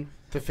 10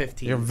 to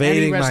 15. You're Any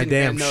invading my wrestling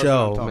fan damn knows what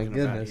show. I'm My talking about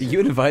goodness. here. You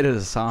invited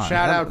us on.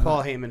 Shout out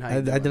Paul Heyman. How you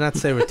I doing? did not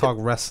say we talk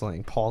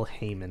wrestling. Paul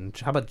Heyman.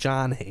 How about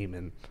John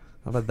Heyman?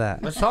 How about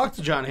that? Let's talk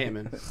to John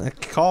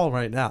Heyman. Call him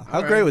right now.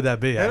 How All great right. would that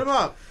be? Hit him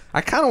up. I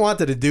kind of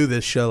wanted to do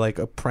this show like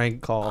a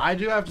prank call. I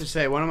do have to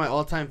say, one of my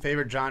all-time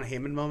favorite John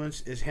Heyman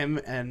moments is him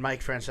and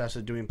Mike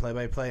Francesa doing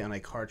play-by-play on a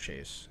car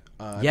chase.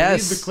 I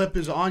Yes. believe the clip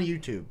is on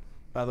YouTube.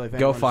 By the way, if Go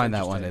anyone's find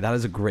that one interested. day. That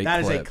is a great That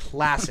is clip. a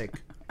classic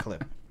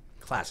clip.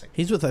 Classic.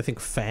 He's with, I think,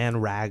 Fan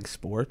Rag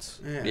Sports.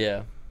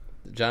 Yeah.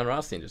 John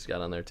Rothstein just got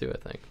on there too, I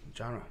think.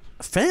 John.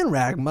 Fan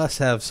Rag must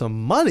have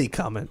some money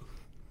coming.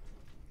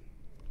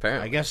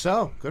 Apparently. I guess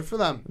so. Good for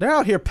them. They're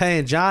out here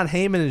paying John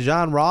Heyman and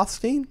John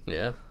Rothstein.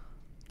 Yeah.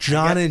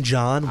 John and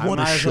John, I what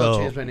a might as well show.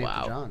 change my name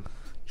Wow. to John.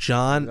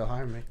 John, They'll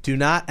hire me. do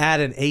not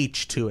add an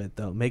H to it,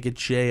 though. Make it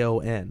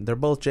Jon. They're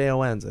both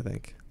Jons, I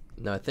think.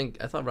 No, I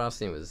thought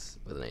Rothstein was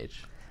with an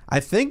H. I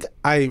think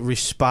I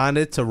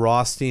responded to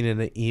Rothstein in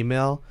an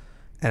email,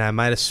 and I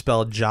might have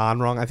spelled John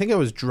wrong. I think I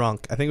was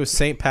drunk. I think it was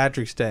St.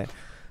 Patrick's Day.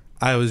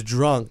 I was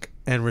drunk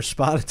and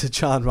responded to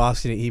John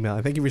Rothstein in an email.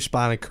 I think he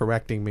responded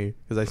correcting me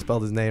because I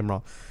spelled his name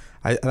wrong.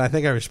 I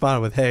think I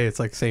responded with, "Hey, it's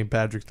like St.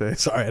 Patrick's Day.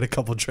 Sorry, I had a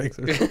couple drinks."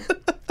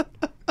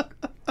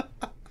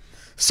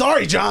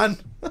 Sorry, John.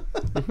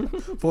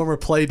 Former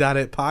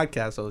Play.it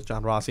podcast host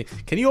John Rothstein.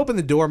 Can you open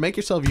the door? Make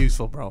yourself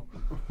useful, bro.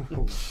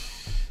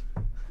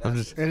 I'm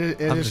just.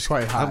 It I'm is just,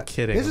 quite hot. I'm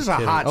kidding. This I'm is a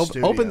kidding. hot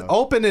studio.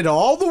 Open it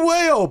all the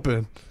way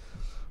open.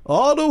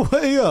 All the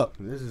way up.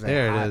 This is a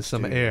There hot it is,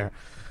 some studio. air.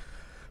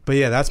 But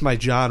yeah, that's my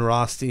John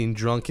Rothstein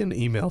drunken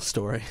email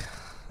story.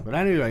 But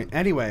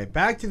anyway,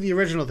 back to the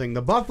original thing.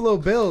 The Buffalo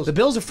Bills. The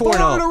Bills are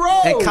 4-0. in a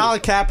row! And Colin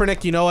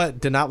Kaepernick, you know what?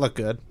 Did not look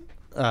good.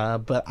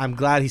 But I'm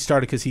glad he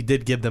started because he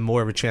did give them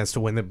more of a chance to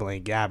win than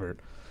Blaine Gabbert.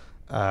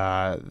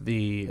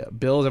 The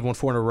Bills have won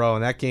 4 in a row,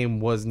 and that game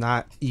was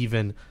not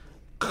even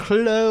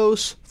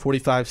close.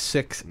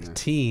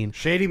 45-16.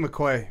 Shady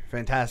McCoy,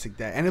 fantastic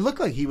day. And it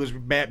looked like he was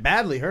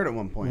badly hurt at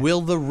one point.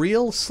 Will the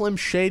real Slim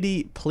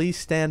Shady please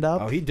stand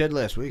up? Oh, he did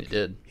last He week.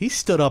 did. He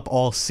stood up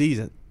all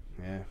season.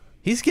 Yeah.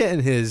 He's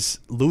getting his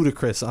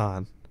ludicrous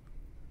on.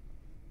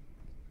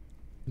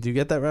 Do you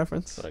get that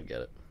reference? But I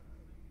get it.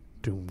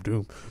 Doom,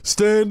 doom.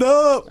 Stand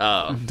up!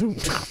 Oh. Doom.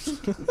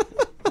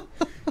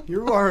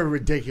 You are a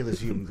ridiculous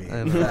human being.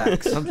 And,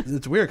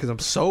 it's weird because I'm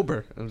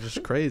sober. I'm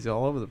just crazy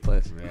all over the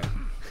place. Yeah.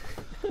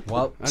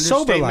 Well,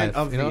 Sober Understatement life.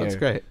 of You know, the it's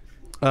year.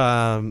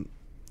 great.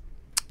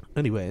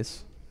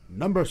 Anyways.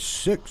 Number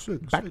 6.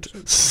 Back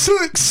to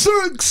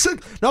six.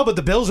 No, but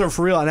the Bills are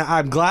for real, and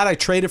I'm glad I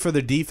traded for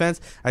their defense.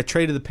 I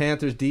traded the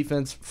Panthers'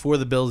 defense for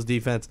the Bills'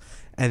 defense,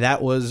 and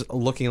that was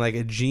looking like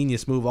a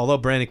genius move. Although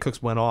Brandon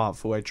Cooks went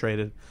off, who I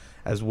traded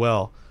as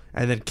well,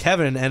 and then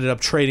Kevin ended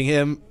up trading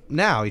him.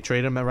 Now he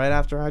traded him right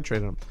after I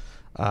traded him.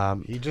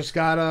 He just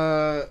got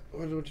a.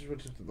 What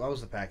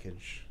was the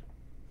package?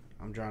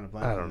 I'm drawing a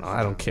blank. I don't know.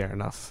 I don't care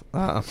enough.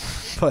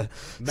 But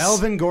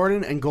Melvin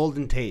Gordon and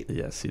Golden Tate.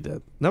 yes, he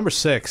did. Number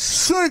 6.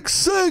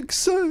 Six.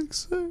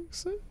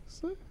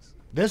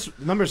 This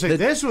number 6.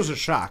 This was a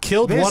shock.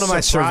 Killed This one of my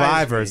surprised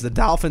survivors. me. The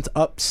Dolphins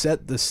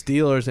upset the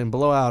Steelers in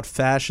blowout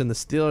fashion. The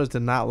Steelers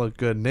did not look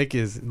good. Nick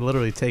is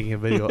literally taking a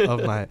video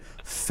of my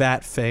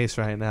fat face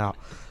right now.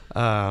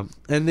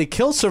 And they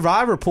kill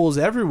survivor pools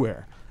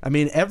everywhere. I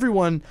mean,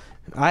 everyone.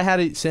 I had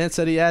it. San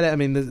said he had it. I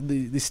mean,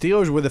 the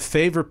Steelers were the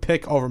favorite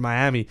pick over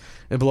Miami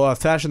in blowout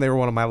fashion. They were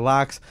one of my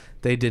locks.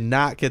 They did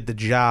not get the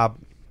job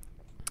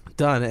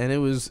done, and it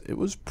was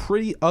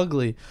pretty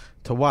ugly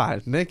to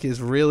watch. Nick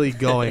is really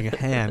going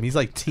ham. He's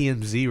like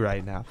TMZ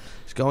right now.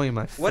 He's going in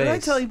my face. what did I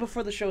tell you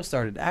before the show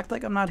started? Act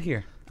like I'm not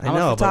here. I I'm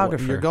know, a but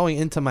photographer. you're going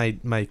into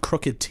my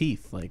crooked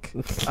teeth. Like,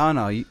 Oh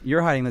no,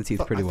 you're hiding the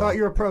teeth pretty I well. thought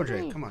you were a pro,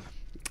 Jake. Come on.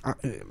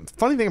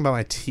 funny thing about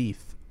my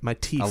teeth. A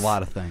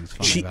lot of things.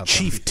 Funny about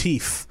Chief them.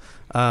 teeth.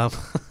 What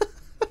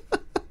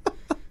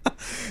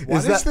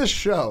is this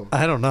show?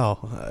 I don't know.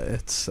 I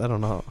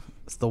don't know.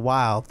 It's the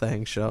Wild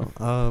Thing show.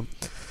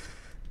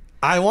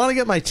 I want to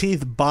get my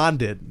teeth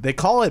bonded. They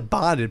call it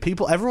bonded.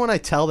 Everyone I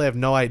tell, they have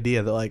no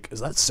idea. They're like, "Is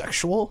that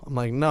sexual?" I'm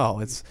like, "No,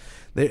 it's."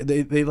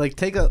 They like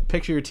take a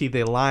picture of your teeth,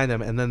 they line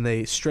them, and then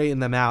they straighten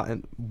them out.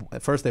 And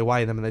at first they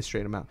whiten them and they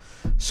straighten them out.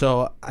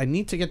 So I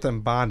need to get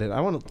them bonded.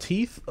 I want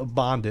teeth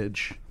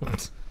bondage.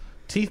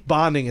 Teeth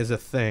bonding is a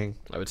thing.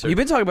 You've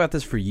been talking about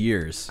this for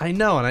years. I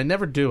know, and I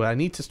never do it. I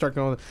need to start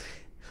going.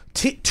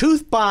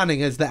 Tooth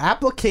bonding is the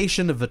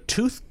application of a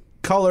tooth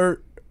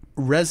color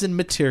resin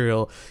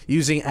material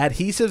using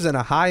adhesives and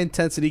a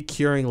high-intensity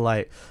curing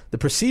light. The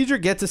procedure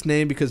gets its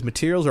name because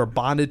materials are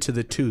bonded to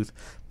the tooth.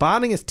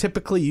 Bonding is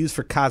typically used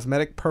for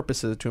cosmetic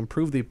purposes to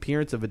improve the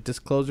appearance of a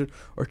discolored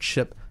or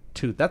chipped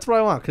tooth. That's what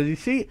I want, because you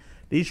see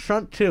these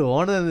front two,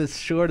 one of them is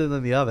shorter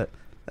than the other.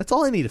 That's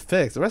all I need to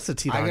fix. The rest of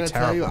the teeth aren't terrible. I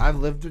gotta tell you, I've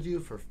lived with you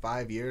for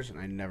 5 years, and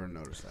I never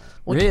noticed that.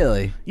 Well,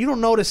 really? You don't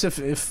notice if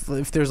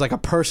there's like a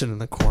person in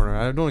the corner.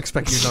 I don't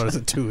expect you to notice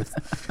a tooth.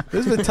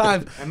 There's been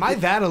times. Am I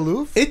that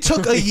aloof? It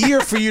took a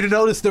year for you to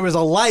notice there was a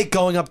light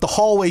going up the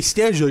hallway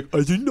stairs. You're like, I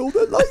didn't know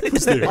that light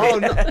was there. Oh,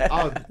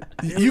 no.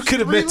 You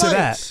could admit to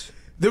that.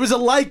 There was a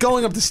light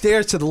going up the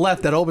stairs to the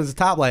left that opens the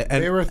top light.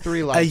 And there were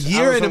 3 lights. A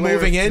year into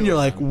moving in, you're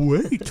like,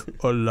 wait,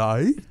 a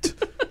light?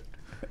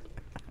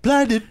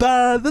 Blinded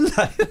by the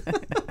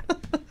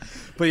light.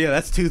 But yeah,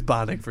 that's tooth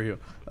bonding for you.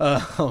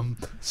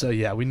 So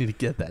yeah, we need to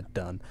get that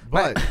done.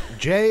 But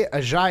Jay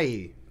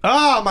Ajayi.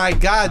 Oh my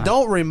God!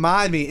 Don't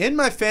remind me. In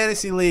my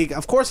fantasy league,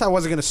 of course I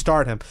wasn't going to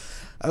start him.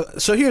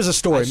 So here's a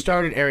story. I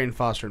started Arian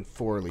Foster in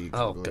 4 leagues.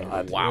 Oh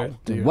God! Wow.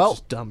 Dude,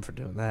 just dumb for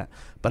doing that.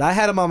 But I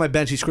had him on my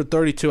bench. He scored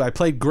 32. I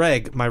played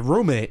Greg, my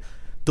roommate.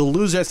 The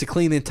loser has to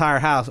clean the entire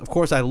house. Of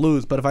course I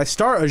lose. But if I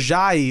start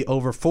Ajayi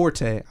over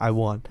Forte, I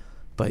won.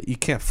 But you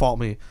can't fault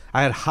me.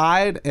 I had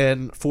Hyde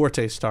and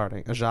Forte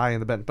starting, Ajayi in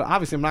the bench. But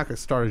obviously I'm not going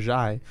to start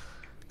Ajayi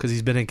because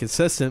he's been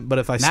inconsistent. But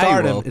if I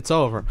start him, it's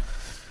over.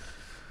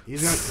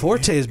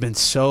 Forte has been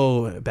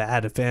so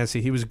bad at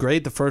fantasy. He was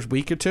great the first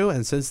week or two,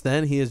 and since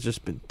then he has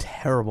just been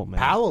terrible, man.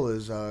 Powell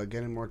is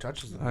getting more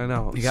touches than him. I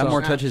know. He got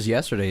more touches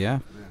yesterday, yeah.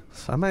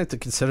 So I might have to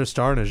consider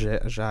starting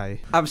Ajayi.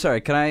 I'm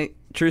sorry,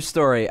 true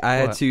story, I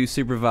had to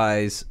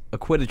supervise a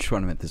Quidditch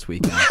tournament this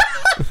weekend.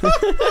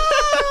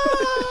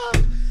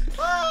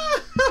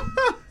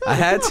 I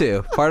had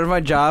to. Part of my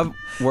job,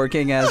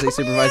 working as a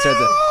supervisor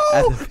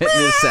at the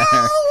fitness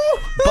center.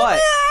 But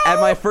at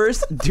my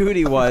first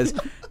duty was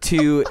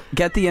to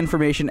get the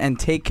information and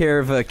take care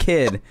of a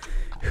kid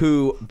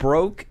who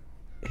broke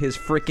his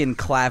freaking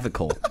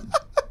clavicle.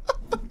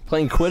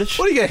 Playing Quidditch?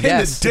 What, are you going to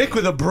hit the dick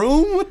with a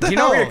broom? What the hell? Do you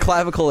know where your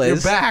clavicle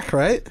is? Your back,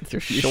 right? Your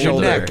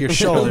shoulder. Neck, your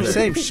shoulder.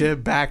 Same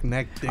shit, back,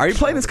 neck, dick. Are you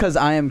playing this because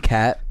I am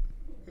Cat?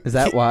 Is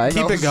that why?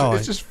 Keep it going.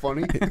 It's just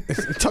funny.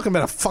 You're talking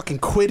about a fucking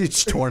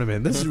Quidditch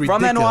tournament. This is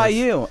From ridiculous.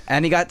 NYU.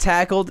 And he got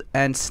tackled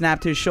and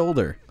snapped his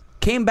shoulder.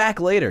 Came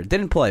back later.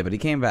 Didn't play, but he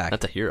came back.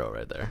 That's a hero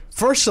right there.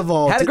 First of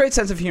all... Had a great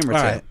sense of humor, too.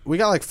 All right, we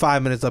got like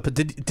 5 minutes left, but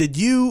did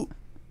you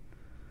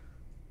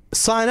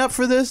sign up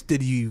for this?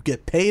 Did you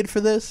get paid for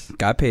this?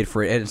 Got paid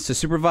for it. It's to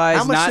supervise.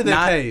 How much did they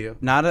pay you?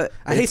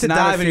 I hate to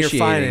dive into your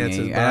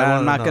finances, but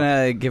I'm not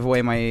going to give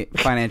away my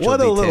financial what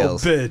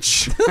details. What a little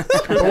bitch.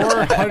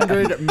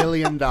 $400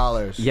 million.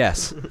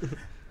 Yes.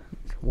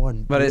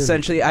 $1 But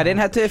essentially, I didn't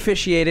have to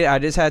officiate it. I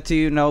just had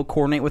to,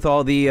 coordinate with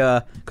all the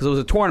because it was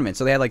a tournament,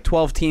 so they had like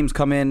 12 teams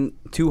come in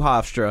to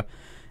Hofstra,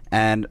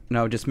 and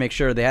just make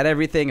sure they had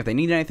everything. If they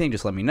needed anything,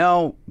 just let me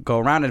know. Go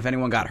around, and if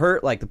anyone got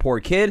hurt, like the poor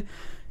kid,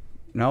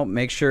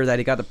 make sure that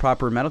he got the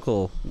proper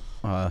medical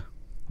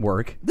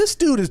work. This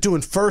dude is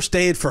doing first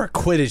aid for a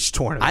Quidditch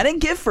tournament. I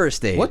didn't give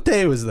first aid. What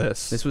day was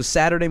this? This was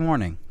Saturday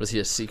morning. Was he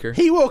a seeker?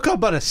 He woke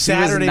up on a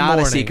Saturday morning. He was not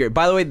a seeker.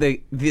 By the way,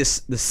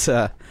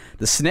 the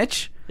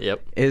snitch.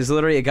 Yep. Is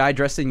literally a guy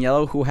dressed in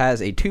yellow who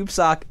has a tube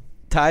sock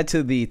tied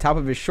to the top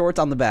of his shorts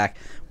on the back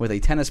with a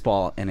tennis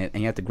ball in it,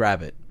 and you have to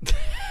grab it.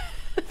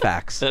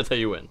 Facts. That's how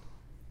you win.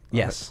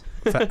 Yes.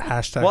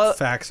 Hashtag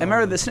facts. And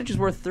remember, the snitch is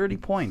worth 30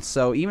 points,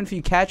 so even if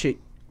you catch it,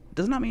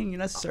 does not mean you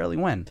necessarily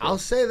win. I'll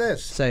say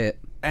this. Say it.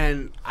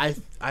 And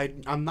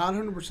I'm not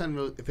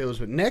 100% if it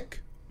was with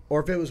Nick or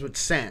if it was with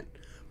Sant,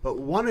 but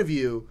one of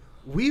you,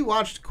 we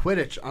watched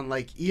Quidditch on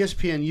like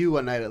ESPNU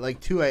one night at like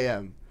 2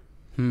 a.m.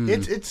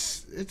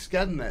 It's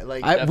getting there.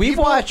 Like we've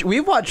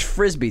watched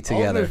frisbee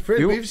together.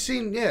 We've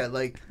seen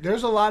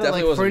there's a lot of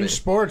like fringe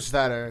sports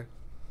that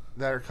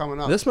are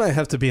coming up. This might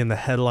have to be in the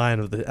headline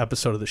of the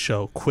episode of the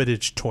show,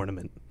 Quidditch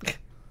tournament.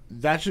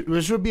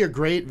 This would be a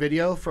great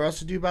video for us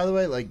to do, by the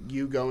way. Like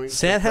you going.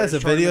 Sant has a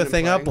video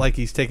thing up, like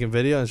he's taking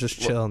video and just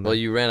chilling. Well,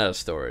 you ran out of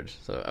storage,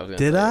 so I was gonna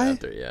Did I?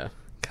 After, yeah.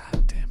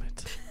 God damn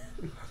it.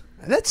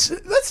 That's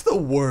the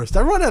worst.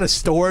 I run out of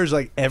storage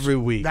like every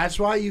week. That's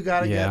why you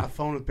gotta get a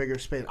phone with bigger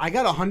space. I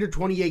got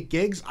 128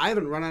 gigs. I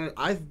haven't run out of.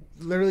 I've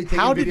literally taken.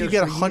 How did you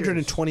get a videos for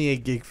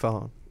 128 gig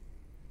phone?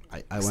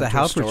 I the went to a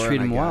Halperts store treat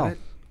and him I got well. it.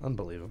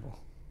 Unbelievable.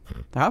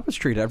 The Halperts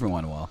treat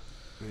everyone well.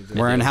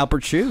 Wearing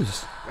Halpert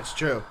shoes. That's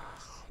true.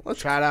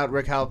 Let's shout out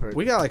Rick Halpert.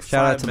 We got like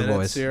Shout out 5 to the minutes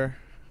boys. here.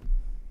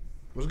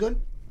 Was good.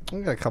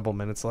 We got a couple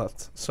minutes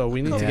left, so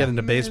we need to Yeah. get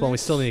into baseball. We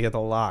still need to get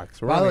the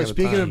locks. We're By the running way, out of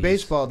speaking time. of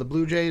baseball, the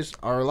Blue Jays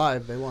are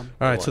alive. They won.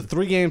 All right, so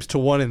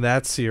 3-1 in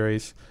that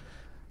series.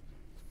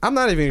 I'm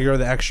not even going to go to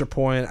the extra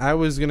point. I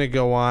was going to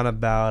go on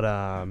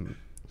about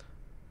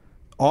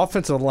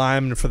offensive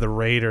lineman for the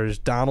Raiders,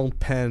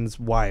 Donald Penn's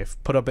wife,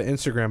 put up an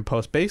Instagram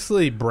post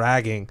basically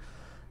bragging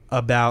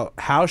about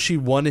how she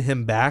wanted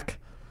him back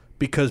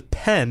because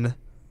Penn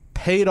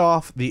paid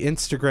off the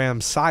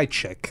Instagram side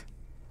chick.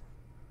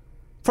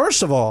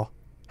 First of all,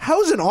 how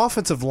is an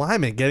offensive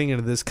lineman getting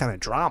into this kind of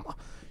drama?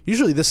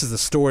 Usually this is the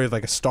story of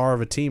like a star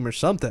of a team or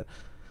something.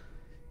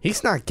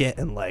 He's not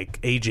getting like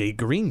A.J.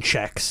 Green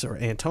checks or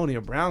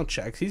Antonio Brown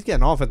checks. He's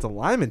getting offensive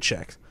lineman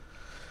checks.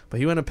 But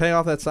he went to pay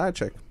off that side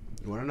check.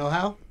 You want to know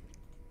how?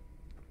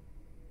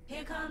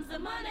 Here comes the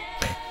money.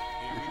 Here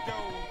we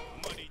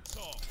go. Money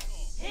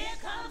talks. Here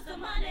comes the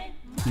money.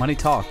 Money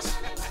talks.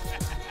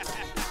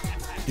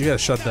 You gotta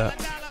shut that.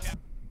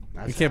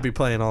 That's You can't how. be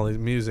playing all these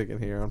music in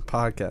here on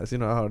podcasts. You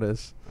know how it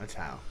is. That's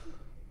how.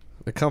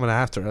 They're coming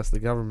after us. The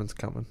government's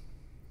coming.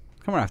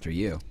 Coming after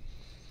you.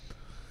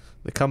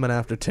 They're coming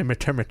after Timmy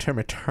Turner.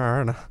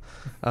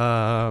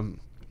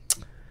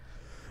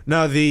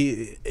 No,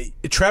 the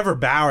Trevor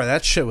Bauer,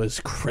 that shit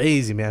was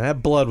crazy, man.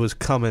 That blood was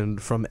coming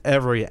from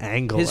every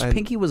angle. His and,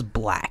 pinky was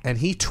black. and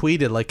he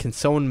tweeted, like, can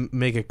someone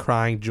make a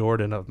crying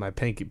Jordan of my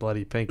pinky,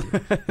 bloody pinky?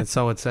 And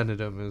someone sent it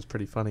to him. It was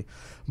pretty funny.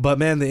 But,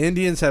 man, the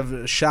Indians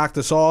have shocked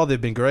us all. They've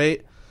been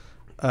great.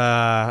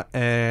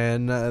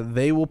 And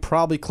they will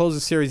probably close the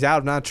series out,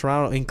 if not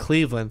Toronto, in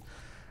Cleveland.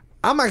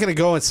 I'm not going to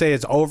go and say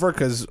it's over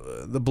because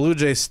the Blue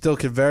Jays still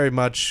could very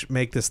much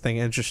make this thing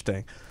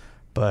interesting.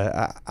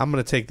 But I'm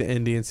going to take the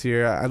Indians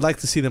here. I'd like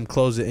to see them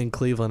close it in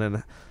Cleveland.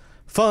 And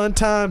fun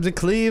times in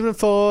Cleveland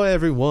for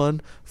everyone.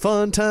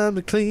 Fun times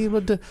in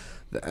Cleveland.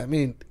 I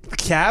mean,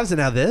 Cavs and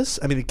now this.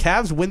 I mean, the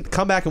Cavs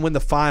come back and win the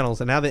finals,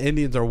 and now the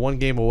Indians are 1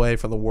 game away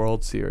from the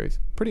World Series.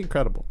 Pretty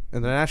incredible.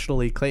 In the National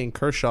League, Clayton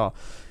Kershaw,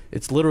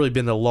 it's literally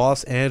been the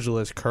Los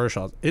Angeles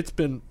Kershaws. It's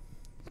been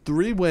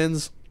 3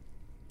 wins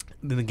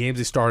in the games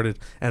he started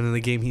and in the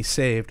game he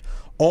saved.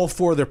 All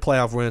 4 of their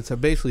playoff wins have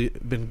basically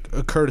been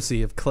a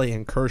courtesy of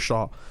Clayton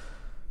Kershaw.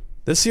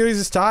 This series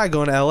is tied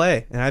going to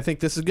L.A., and I think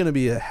this is going to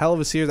be a hell of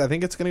a series. I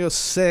think it's going to go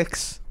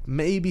 6,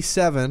 maybe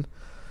 7.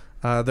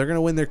 They're going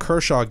to win their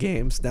Kershaw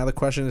games. Now the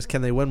question is,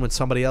 can they win when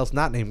somebody else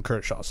not named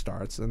Kershaw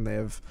starts? And they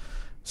have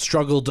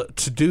struggled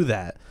to do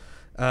that.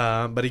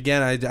 But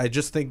again, I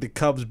just think the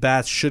Cubs'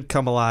 bats should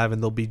come alive,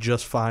 and they'll be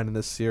just fine in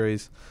this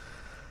series.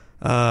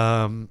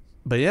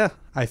 But yeah,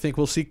 I think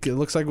we'll see. It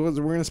looks like we're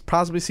going to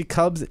possibly see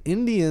Cubs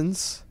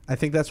Indians. I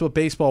think that's what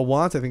baseball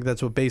wants. I think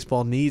that's what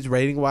baseball needs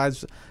rating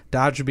wise.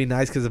 Dodgers would be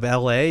nice because of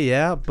LA,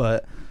 yeah,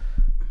 but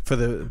for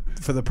the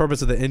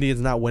purpose of the Indians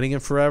not winning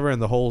it forever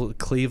and the whole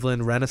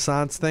Cleveland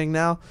Renaissance thing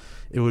now,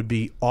 it would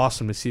be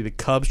awesome to see the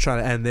Cubs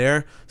trying to end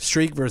their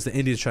streak versus the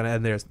Indians trying to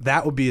end theirs.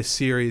 That would be a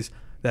series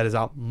that is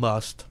a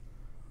must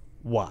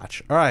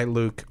watch. All right,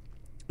 Luke,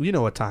 you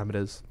know what time it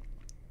is.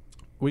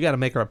 We got to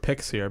make our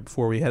picks here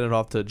before we head it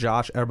off to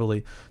Josh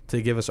Eberley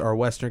to give us our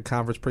Western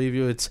Conference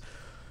preview. It's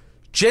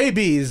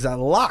JB's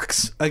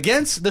locks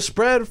against the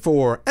spread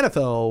for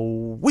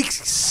NFL Week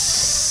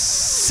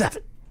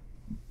 7.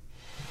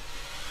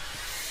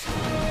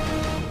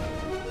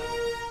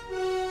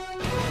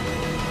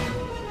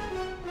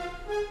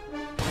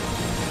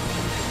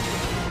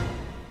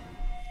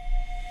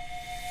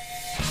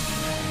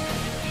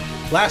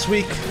 Last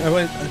week, I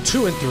went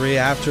 2-3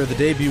 after the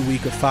debut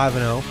week of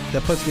 5-0.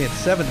 That puts me at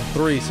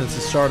 7-3 since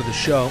the start of the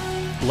show.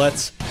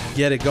 Let's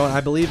get it going.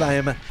 I believe I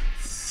am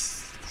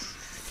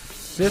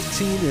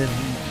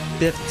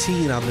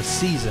 15-15 on the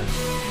season.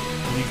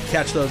 And you can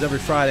catch those every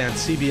Friday on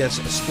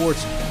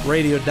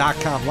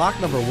CBSSportsRadio.com.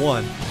 Lock number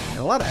 1, and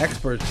a lot of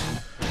experts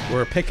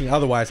were picking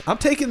otherwise. I'm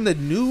taking the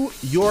New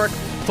York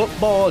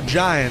Football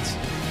Giants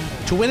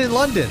to win in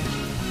London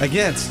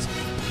against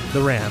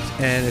the Rams.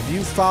 And if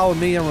you follow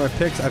me on my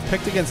picks, I've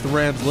picked against the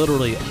Rams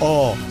literally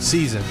all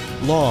season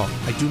long.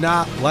 I do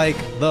not like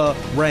the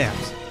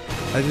Rams.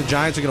 I think the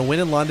Giants are going to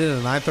win in London in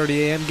a 9:30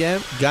 a.m. game.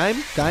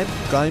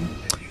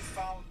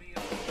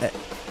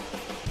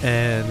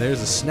 And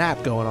there's a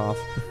snap going off.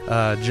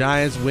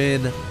 Giants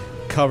win,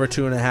 cover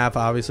 2.5,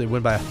 obviously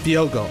win by a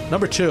field goal.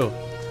 Number 2,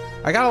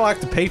 I got to lock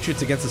the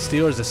Patriots against the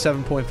Steelers as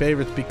 7-point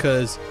favorites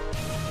because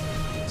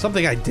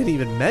something I didn't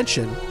even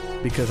mention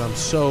because I'm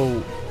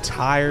so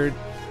tired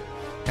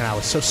and I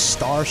was so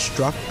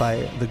starstruck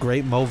by the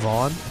great Mo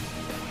Vaughn.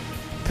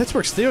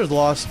 Pittsburgh Steelers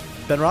lost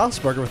Ben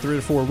Roethlisberger for 3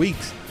 to 4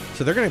 weeks.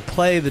 So they're going to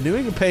play the New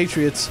England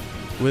Patriots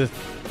with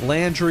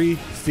Landry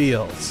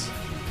Fields.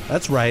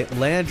 That's right,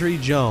 Landry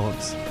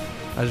Jones.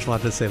 I just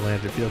wanted to say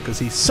Landry Fields because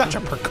he's such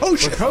a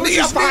precocious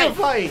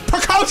neophyte.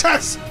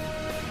 Precocious!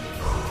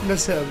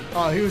 Miss him.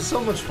 Oh, he was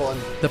so much fun.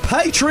 The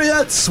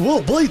Patriots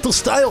will beat the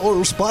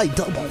Steelers by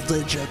double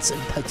digits in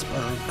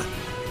Pittsburgh.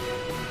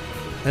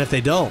 And if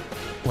they don't,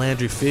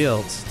 Landry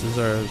Fields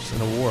deserves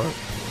an award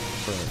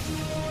for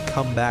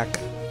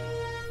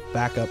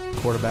backup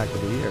quarterback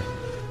of the year.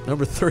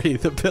 Number 3,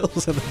 the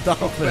Bills and the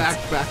Dolphins. Back.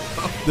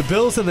 The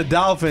Bills and the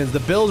Dolphins. The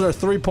Bills are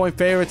 3-point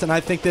favorites, and I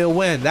think they'll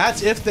win.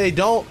 That's if they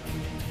don't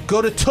go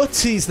to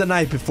Tootsie's the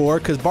night before,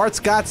 because Bart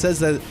Scott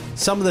says that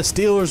some of the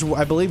Steelers,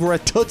 I believe, were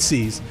at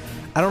Tootsie's.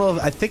 I don't know.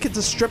 I think it's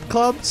a strip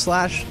club /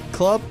 something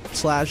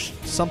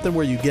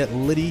where you get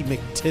Liddy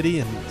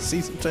McTitty and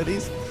see some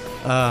titties.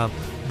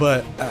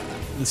 But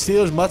the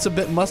Steelers must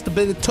have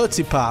been at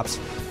Tootsie Pops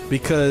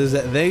because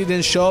they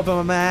didn't show up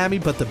in Miami,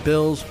 but the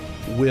Bills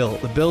will.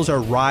 The Bills are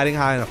riding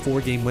high on a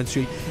 4-game win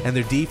streak, and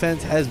their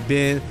defense has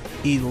been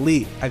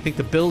elite. I think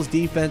the Bills'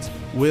 defense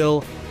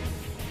will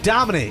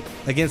dominate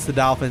against the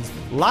Dolphins.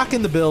 Lock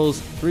in the Bills,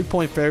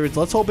 3-point favorites.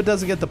 Let's hope it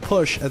doesn't get the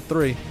push at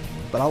 3,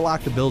 but I'll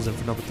lock the Bills in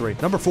for number 3.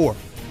 Number 4,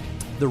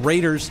 the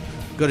Raiders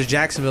go to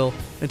Jacksonville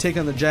and take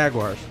on the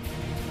Jaguars.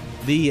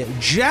 The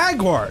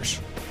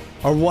Jaguars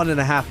are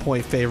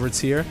 1.5-point favorites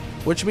here,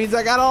 which means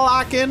I gotta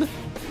lock in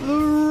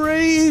the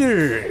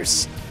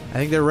Raiders. I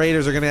think the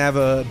Raiders are going to have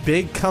a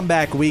big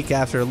comeback week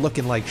after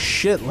looking like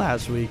shit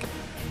last week.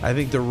 I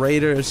think the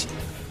Raiders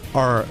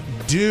are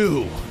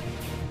due.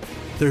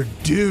 They're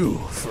due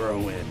for a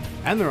win.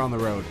 And they're on the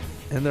road.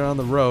 And they're on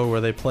the road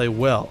where they play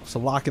well. So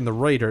lock in the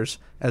Raiders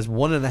as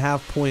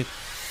 1.5-point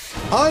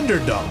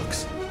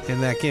underdogs in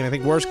that game. I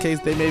think worst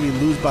case they maybe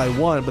lose by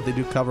 1, but they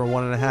do cover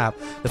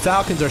 1.5. The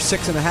Falcons are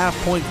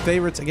 6.5-point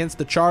favorites against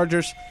the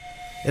Chargers.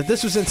 If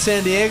this was in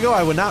San Diego,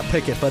 I would not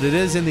pick it, but it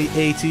is in the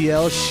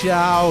ATL.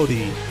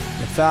 Shouty.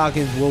 The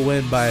Falcons will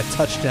win by a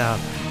touchdown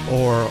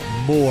or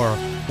more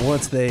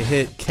once they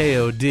hit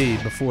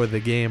KOD before the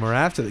game or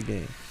after the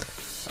game.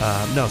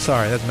 No,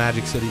 sorry, that's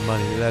Magic City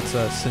money. That's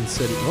Sin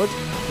City.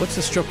 What's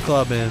the strip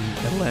club in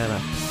Atlanta?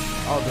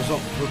 Oh, there's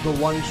the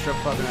one strip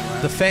club in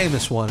Atlanta. The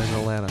famous one in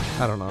Atlanta.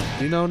 I don't know.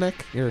 Do you know,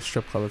 Nick? You're a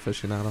strip club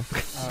aficionado.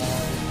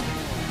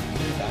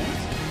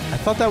 I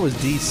thought that was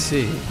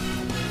D.C.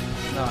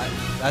 No, I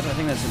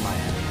think that's in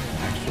Miami,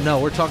 actually. No,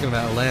 we're talking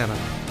about Atlanta.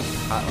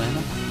 Atlanta?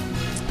 I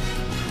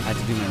had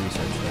to do my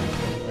research there.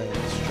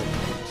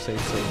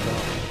 Safe.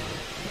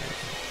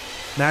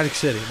 Magic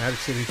City.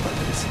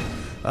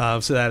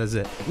 So that is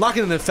it. Lock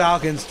in the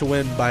Falcons to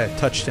win by a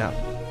touchdown.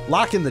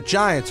 Lock in the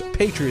Giants,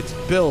 Patriots,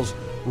 Bills,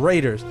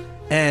 Raiders,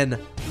 and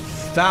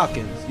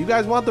Falcons. You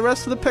guys want the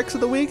rest of the picks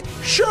of the week?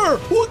 Sure,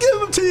 we'll give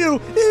them to you,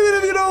 even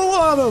if you don't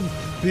want them.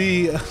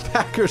 The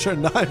Packers are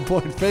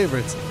 9-point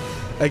favorites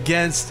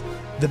against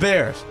the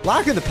Bears.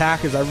 Lock in the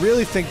Packers. I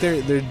really think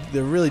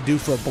they're really due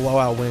for a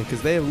blowout win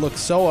because they have looked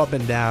so up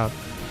and down,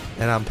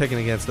 and I'm picking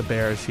against the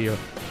Bears here.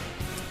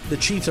 The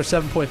Chiefs are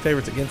 7-point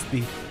favorites against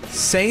the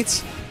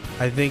Saints.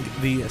 I think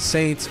the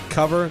Saints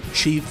cover.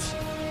 Chiefs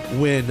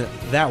win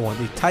that one.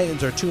 The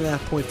Titans are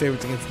 2.5-point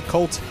favorites against the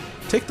Colts.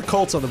 Take the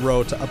Colts on the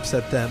road to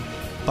upset them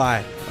by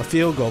a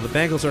field goal. The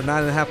Bengals are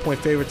 9.5-point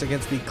favorites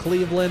against the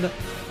Cleveland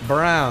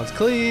Browns.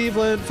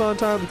 Cleveland, fun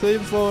time,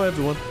 Cleveland for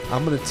everyone.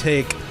 I'm going to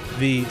take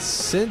the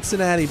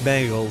Cincinnati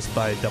Bengals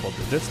by double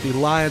digits. The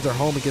Lions are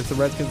home against the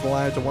Redskins. The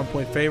Lions are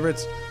 1-point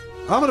favorites.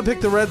 I'm going to pick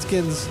the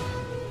Redskins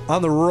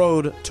on the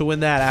road to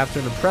win that after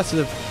an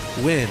impressive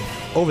win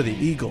over the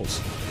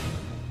Eagles.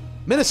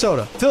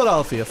 Minnesota,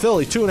 Philadelphia,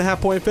 Philly,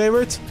 2.5-point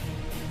favorites.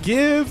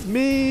 Give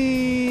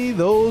me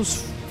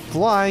those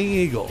Flying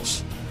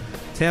Eagles.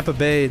 Tampa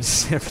Bay,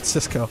 San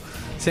Francisco.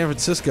 San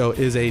Francisco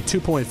is a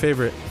 2-point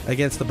favorite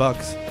against the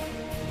Bucks.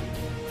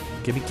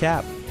 Give me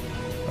Cap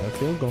by a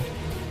field goal.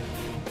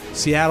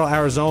 Seattle,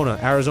 Arizona.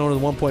 Arizona's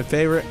a 1-point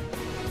favorite.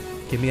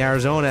 Give me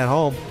Arizona at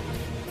home.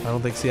 I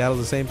don't think Seattle's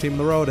the same team on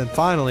the road. And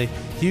finally,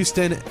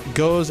 Houston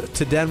goes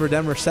to Denver.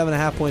 Denver,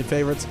 7.5-point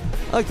favorites.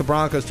 I like the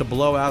Broncos to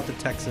blow out the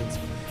Texans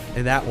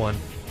in that one.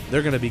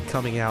 They're going to be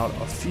coming out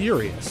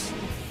furious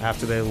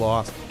after they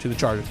lost to the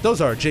Chargers. Those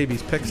are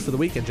JB's picks for the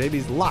weekend.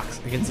 JB's locks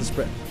against the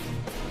spread.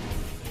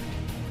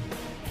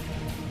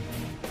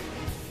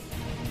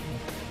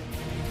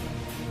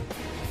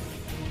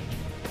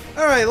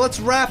 All right, let's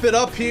wrap it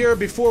up here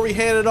before we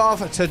hand it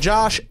off to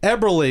Josh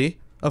Eberley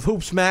of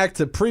Hoops Mag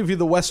to preview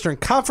the Western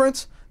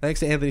Conference.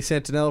 Thanks to Anthony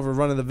Santinello for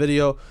running the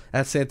video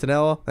at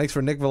Santinello. Thanks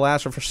for Nick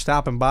Velastro for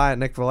stopping by at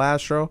Nick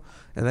Velastro.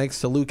 And thanks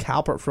to Luke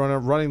Halpert for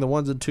running the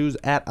ones and twos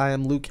at I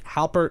am Luke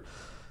Halpert.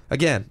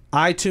 Again,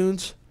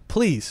 iTunes,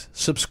 please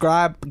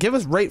subscribe. Give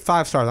us rate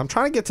 5 stars. I'm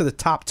trying to get to the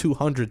top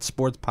 200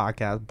 sports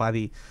podcasts by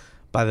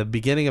the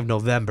beginning of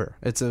November.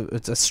 It's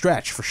a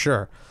stretch for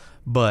sure.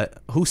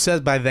 But who says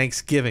by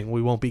Thanksgiving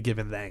we won't be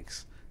giving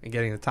thanks and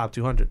getting the top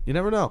 200? You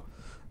never know.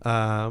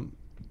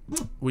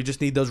 We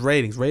just need those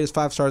ratings. Rate us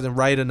 5 stars and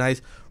write a nice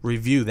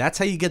review. That's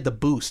how you get the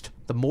boost.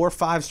 The more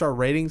 5-star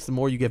ratings, the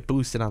more you get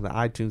boosted on the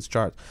iTunes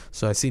charts.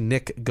 So I see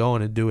Nick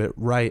going to do it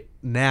right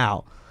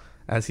now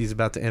as he's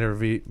about to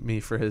interview me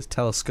for his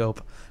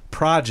telescope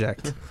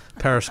project.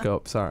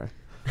 Periscope, sorry.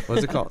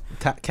 What's it called?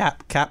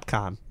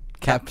 Capcom.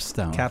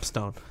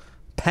 Capstone.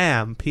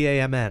 PAM,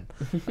 P-A-M-N.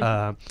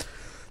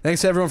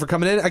 Thanks to everyone for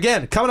coming in.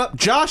 Again, coming up,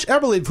 Josh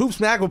Eberley of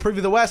Hoops Mag will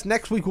preview the West.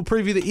 Next week, we'll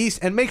preview the East.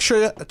 And make sure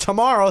that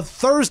tomorrow,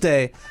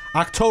 Thursday,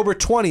 October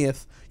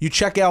 20th, you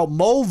check out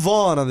Mo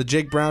Vaughn on the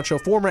Jake Brown Show,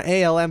 former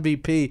AL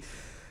MVP.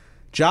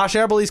 Josh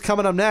Eberley's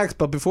coming up next.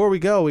 But before we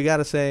go, we got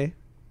to say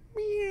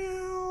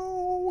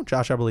Show.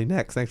 Josh Eberley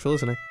next. Thanks for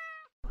listening.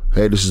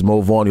 Hey, this is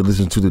Mo Vaughn. You're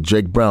listening to The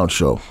Jake Brown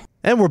Show.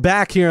 And we're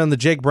back here on the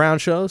Jake Brown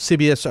Show.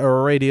 CBS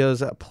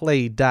Radio's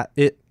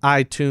Play.it,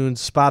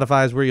 iTunes,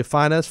 Spotify is where you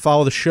find us.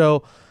 Follow the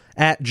show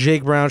at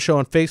Jake Brown Show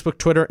on Facebook,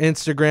 Twitter,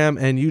 Instagram,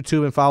 and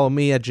YouTube. And follow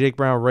me at Jake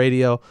Brown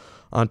Radio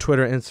on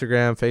Twitter,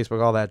 Instagram,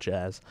 Facebook, all that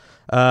jazz.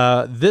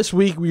 This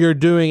week we are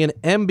doing an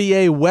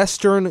NBA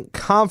Western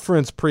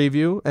Conference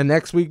preview. And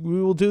next week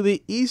we will do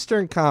the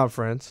Eastern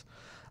Conference.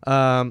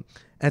 And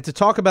to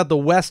talk about the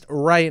West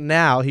right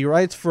now, he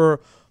writes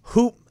for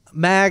hoop.nba.com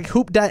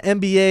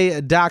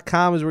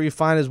is where you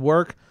find his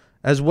work,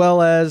 as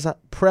well as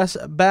Press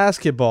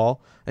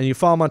Basketball, and you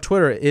follow him on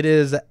Twitter. It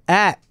is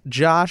at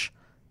Josh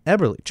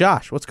Eberley.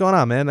 Josh, what's going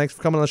on, man? Thanks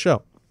for coming on the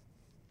show.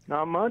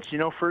 Not much.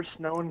 First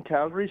snow in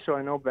Calgary, so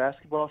I know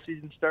basketball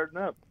season's starting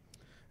up.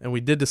 And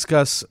we did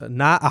discuss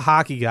not a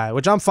hockey guy,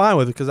 which I'm fine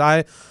with because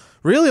I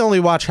really only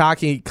watch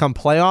hockey come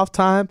playoff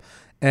time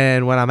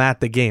and when I'm at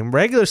the game.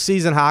 Regular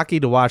season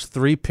hockey to watch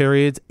 3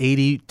 periods,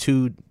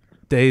 82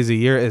 days a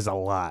year is a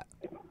lot.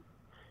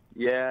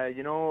 Yeah,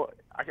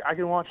 I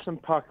can watch some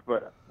puck,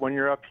 but when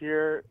you're up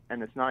here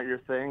and it's not your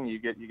thing, you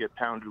get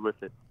pounded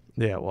with it.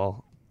 Yeah,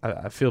 well,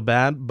 I feel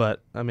bad,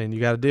 but I mean,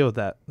 you got to deal with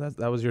that.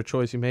 That was your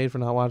choice you made for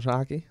not watching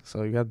hockey,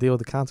 so you got to deal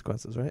with the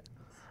consequences, right?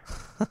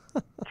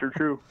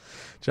 True.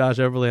 Josh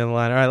Eberley on the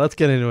line. All right, let's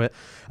get into it.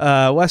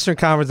 Western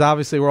Conference,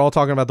 obviously, we're all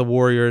talking about the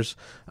Warriors.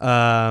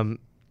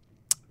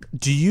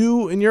 Do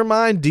you, in your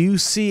mind,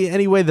 see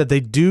any way that they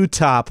do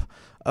top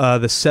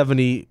the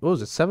 70, what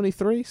was it,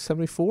 73,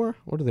 74?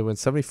 What did they win,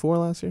 74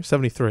 last year?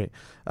 73.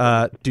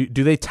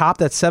 Do they top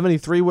that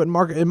 73 win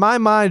mark? In my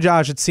mind,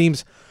 Josh, it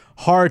seems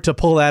hard to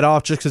pull that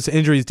off just because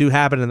injuries do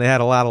happen and they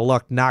had a lot of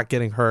luck not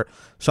getting hurt.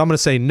 So I'm going to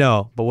say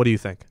no, but what do you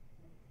think?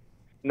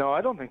 No, I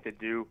don't think they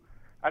do.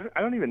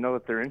 I don't even know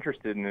that they're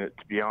interested in it,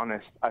 to be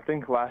honest. I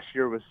think last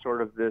year was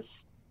sort of this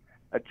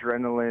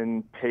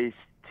adrenaline-paced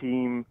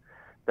team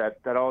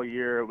that all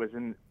year it was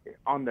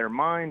on their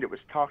mind. It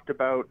was talked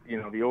about.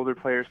 The older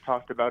players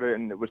talked about it,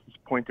 and it was this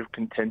point of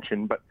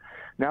contention. But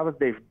now that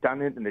they've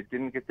done it and they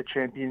didn't get the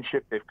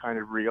championship, they've kind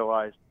of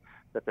realized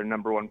that their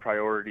number one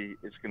priority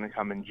is going to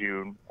come in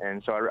June.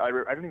 And so I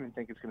don't even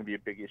think it's going to be a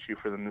big issue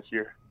for them this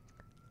year.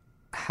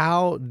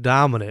 How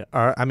dominant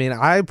are? I mean,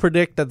 I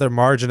predict that their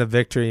margin of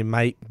victory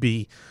might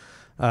be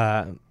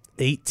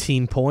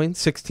 18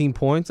 points, 16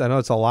 points. I know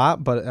it's a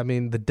lot, but I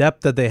mean, the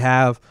depth that they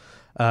have,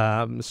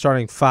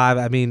 starting 5,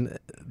 I mean,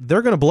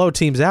 they're going to blow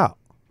teams out.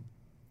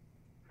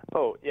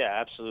 Oh,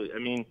 yeah, absolutely. I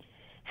mean,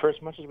 for as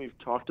much as we've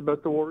talked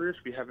about the Warriors,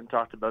 we haven't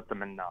talked about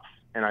them enough.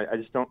 And I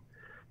just don't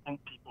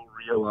think people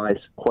realize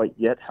quite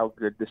yet how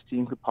good this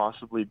team could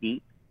possibly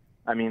be.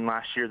 I mean,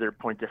 last year their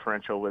point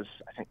differential was,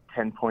 I think,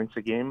 10 points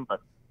a game,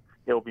 but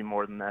it'll be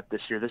more than that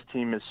this year. This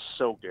team is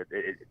so good.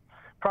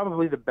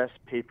 Probably the best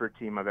paper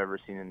team I've ever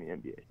seen in the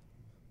NBA.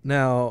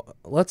 Now,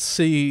 let's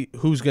see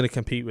who's going to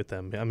compete with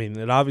them. I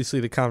mean, obviously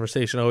the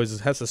conversation always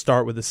has to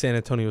start with the San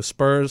Antonio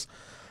Spurs.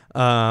 They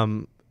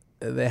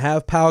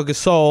have Pau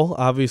Gasol.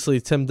 Obviously,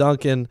 Tim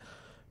Duncan,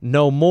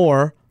 no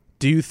more.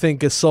 Do you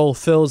think Gasol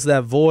fills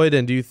that void,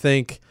 and do you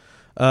think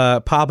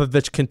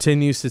Popovich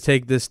continues to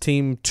take this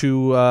team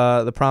to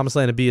the promised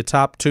land and be a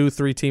top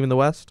 2-3 team in the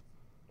West?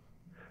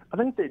 I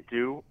think they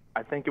do.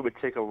 I think it would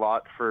take a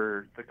lot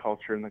for the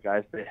culture and the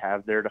guys they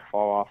have there to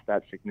fall off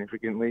that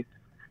significantly.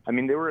 I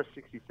mean, they were a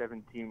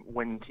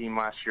 67-win team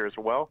last year as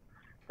well.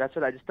 That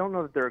said, I just don't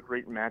know that they're a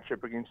great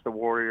matchup against the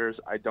Warriors.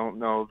 I don't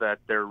know that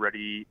they're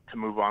ready to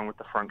move on with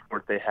the front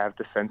court they have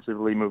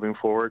defensively moving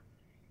forward.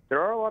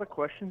 There are a lot of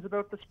questions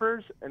about the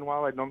Spurs, and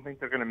while I don't think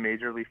they're going to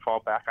majorly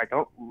fall back,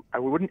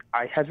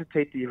 I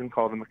hesitate to even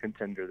call them a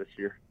contender this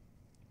year.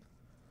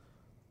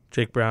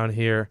 Jake Brown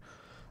here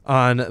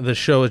on the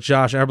show with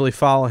Josh Eberley.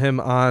 Follow him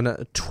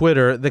on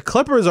Twitter. The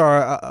Clippers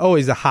are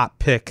always a hot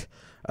pick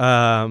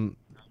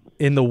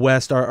in the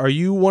West. Are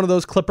you one of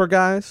those Clipper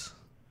guys?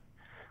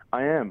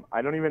 I am.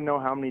 I don't even know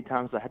how many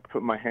times I had to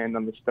put my hand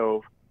on the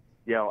stove,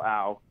 yell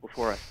 "ow"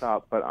 before I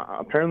stop. But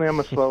apparently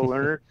I'm a slow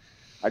learner.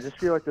 I just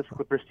feel like this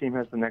Clippers team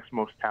has the next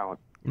most talent.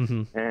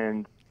 Mm-hmm.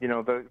 And,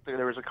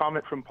 there was a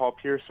comment from Paul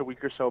Pierce a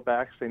week or so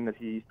back saying that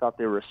he thought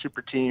they were a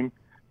super team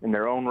in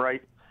their own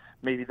right.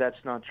 Maybe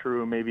that's not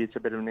true. Maybe it's a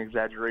bit of an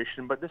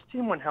exaggeration. But this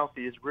team, when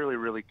healthy, is really,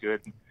 really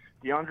good.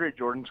 DeAndre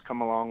Jordan's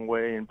come a long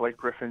way, and Blake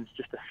Griffin's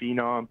just a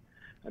phenom.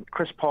 And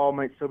Chris Paul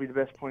might still be the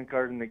best point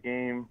guard in the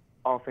game,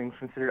 all things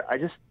considered.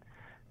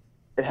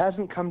 It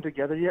hasn't come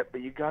together yet,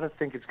 but you got to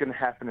think it's going to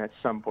happen at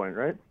some point,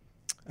 right?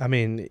 I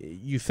mean,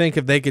 you think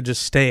if they could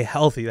just stay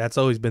healthy, that's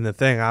always been the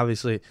thing.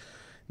 Obviously,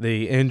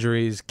 the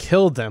injuries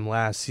killed them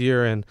last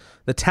year, and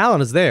the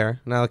talent is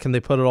there. Now, can they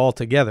put it all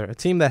together? A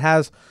team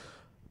that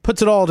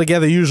puts it all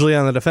together usually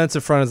on the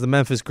defensive front is the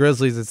Memphis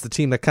Grizzlies. It's the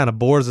team that kind of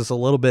bores us a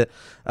little bit.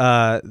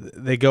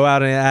 They go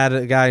out and add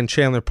a guy in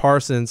Chandler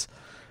Parsons.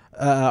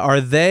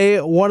 Are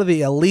they one of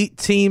the elite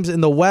teams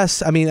in the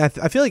West? I mean, I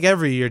feel like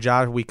every year,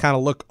 Josh, we kind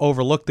of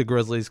overlook the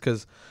Grizzlies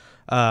because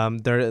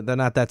they're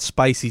not that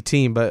spicy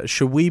team. But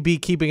should we be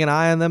keeping an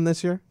eye on them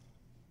this year?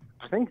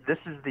 I think this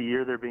is the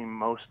year they're being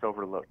most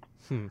overlooked.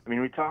 I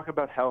mean, we talk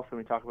about health and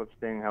we talk about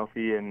staying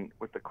healthy and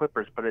with the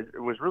Clippers, but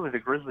it was really the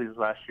Grizzlies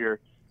last year.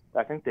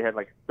 I think they had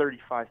like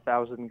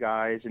 35,000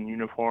 guys in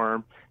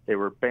uniform. They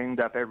were banged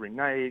up every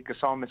night.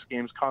 Gasol missed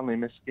games. Conley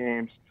missed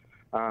games.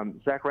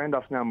 Zach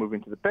Randolph's now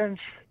moving to the bench.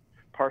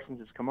 Parsons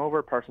has come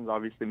over. Parsons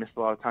obviously missed a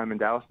lot of time in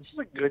Dallas. This is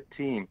a good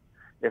team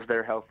if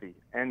they're healthy.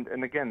 And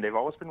again, they've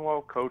always been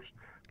well coached.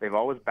 They've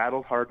always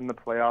battled hard in the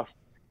playoffs.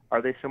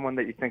 Are they someone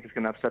that you think is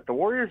going to upset the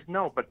Warriors?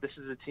 No, but this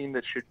is a team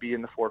that should be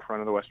in the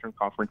forefront of the Western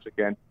Conference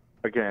again,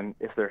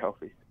 if they're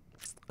healthy.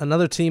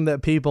 Another team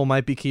that people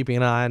might be keeping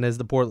an eye on is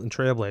the Portland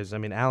Trailblazers. I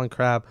mean, Alan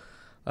Crabb,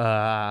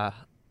 I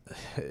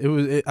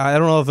don't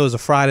know if it was a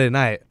Friday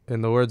night,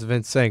 in the words of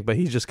Vince Sink, but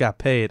he just got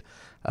paid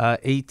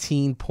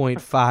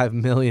 $18.5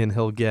 million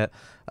he'll get.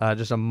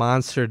 Just a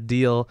monster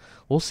deal.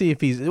 We'll see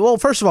if he's... Well,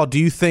 first of all, do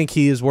you think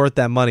he is worth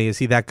that money? Is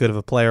he that good of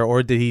a player,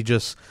 or did he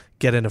just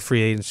get into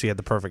free agency at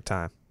the perfect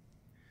time?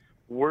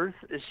 Worth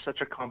is such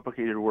a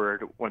complicated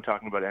word when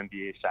talking about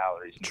NBA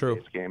salaries in True.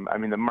 today's game. I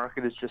mean, the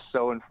market is just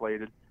so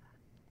inflated.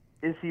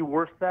 Is he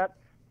worth that?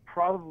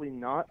 Probably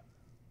not.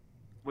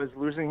 Was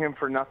losing him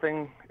for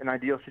nothing an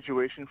ideal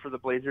situation for the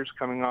Blazers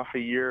coming off a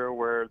year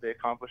where they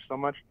accomplished so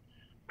much?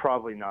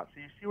 Probably not. So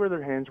you see where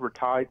their hands were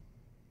tied.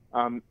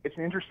 It's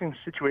an interesting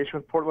situation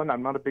with Portland.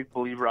 I'm not a big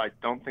believer. I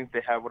don't think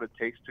they have what it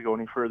takes to go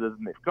any further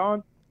than they've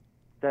gone.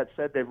 That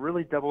said, they've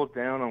really doubled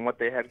down on what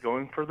they had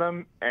going for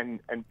them and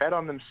bet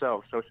on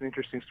themselves. So it's an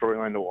interesting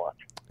storyline to watch.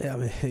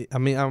 Yeah, I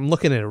mean, I'm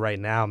looking at it right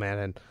now, man,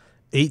 and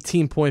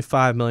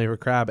 $18.5 million for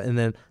Crabb, and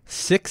then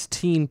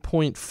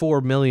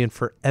 $16.4 million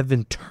for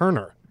Evan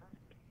Turner.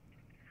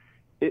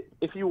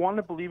 If you want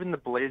to believe in the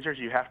Blazers,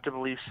 you have to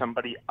believe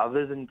somebody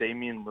other than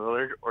Damian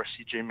Lillard or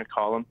C.J.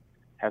 McCollum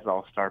has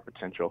all-star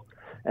potential.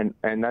 And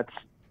that's,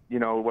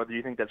 whether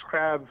you think that's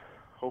Crabb,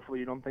 hopefully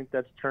you don't think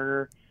that's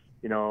Turner,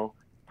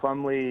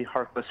 Plumlee,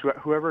 Harkless,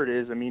 whoever it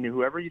is. I mean,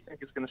 whoever you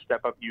think is going to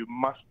step up, you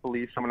must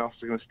believe someone else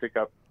is going to stick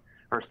up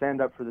or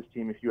stand up for this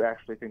team if you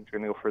actually think they're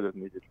going to go further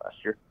than they did last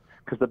year,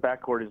 because the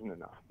backcourt isn't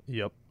enough.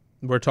 Yep.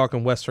 We're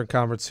talking Western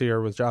Conference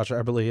here with Josh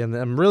Eberley, and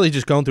I'm really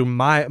just going through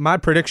my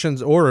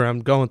predictions order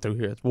I'm going through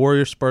here. It's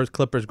Warriors, Spurs,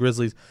 Clippers,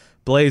 Grizzlies,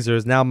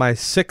 Blazers. Now my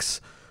 6th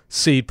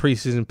seed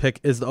preseason pick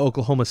is the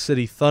Oklahoma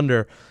City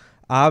Thunder.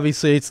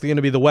 Obviously, it's going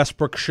to be the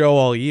Westbrook show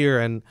all year,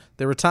 and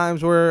there were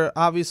times where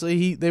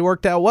obviously they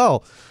worked out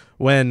well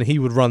when he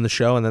would run the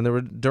show, and then there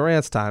were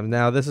Durant's time.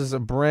 Now this is a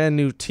brand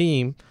new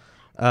team.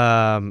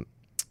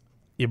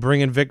 You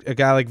bring in a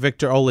guy like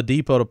Victor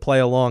Oladipo to play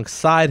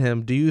alongside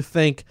him. Do you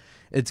think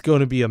it's going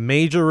to be a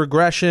major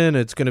regression?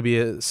 It's going to be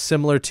a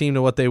similar team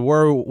to what they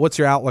were? What's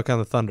your outlook on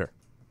the Thunder?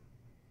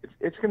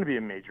 It's going to be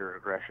a major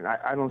regression.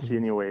 I don't see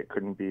any way it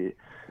couldn't be.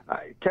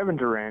 Kevin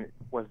Durant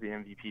was the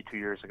MVP 2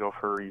 years ago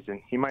for a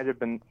reason. He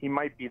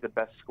might be the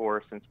best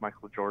scorer since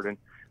Michael Jordan.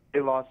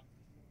 They lost.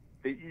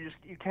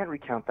 You can't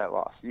recount that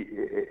loss.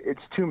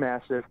 It's too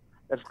massive.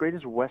 As great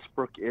as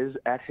Westbrook is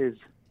at his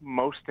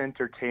most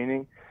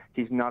entertaining,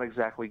 he's not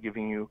exactly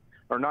giving you,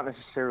 or not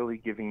necessarily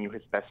giving you,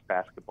 his best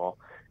basketball.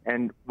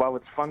 And while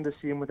it's fun to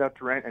see him without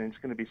Durant, and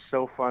it's going to be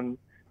so fun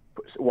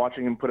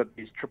watching him put up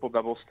these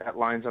triple-double stat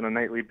lines on a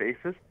nightly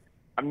basis,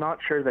 I'm not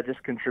sure that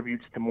just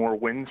contributes to more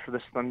wins for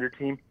this Thunder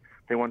team.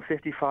 They won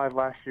 55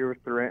 last year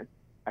with Durant.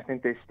 I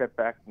think they stepped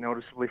back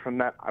noticeably from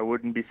that. I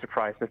wouldn't be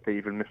surprised if they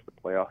even missed the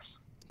playoffs.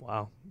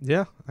 Wow.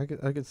 Yeah, I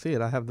could see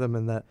it. I have them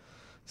in that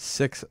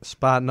 6th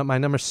spot. My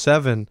number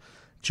 7,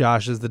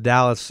 Josh, is the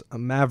Dallas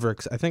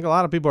Mavericks. I think a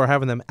lot of people are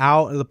having them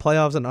out of the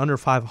playoffs and under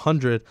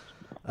 500.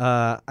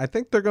 I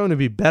think they're going to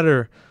be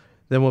better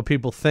than what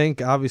people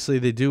think. Obviously,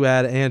 they do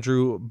add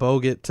Andrew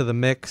Bogut to the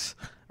mix,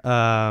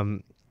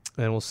 and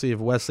we'll see if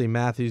Wesley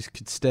Matthews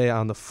could stay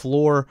on the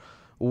floor.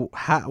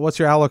 What's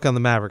your outlook on the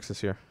Mavericks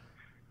this year?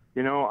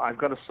 I've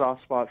got a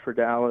soft spot for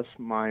Dallas.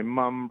 My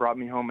mom brought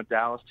me home a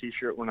Dallas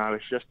T-shirt when I was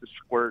just a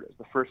squirt. It's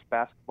the first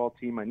basketball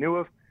team I knew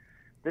of.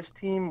 This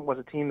team was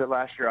a team that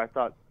last year I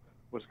thought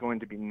was going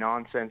to be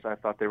nonsense. I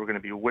thought they were going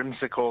to be a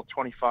whimsical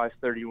 25-30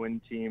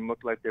 win team,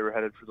 looked like they were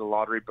headed for the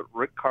lottery, but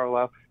Rick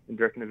Carlisle and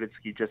Dirk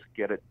Nowitzki just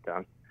get it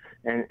done.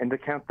 And to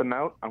count them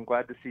out, I'm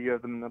glad to see you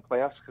have them in the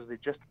playoffs because they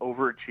just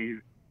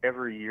overachieve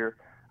every year.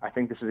 I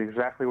think this is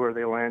exactly where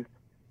they land.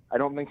 I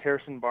don't think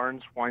Harrison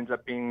Barnes winds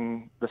up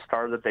being the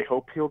star that they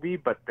hope he'll be,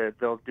 but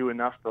they'll do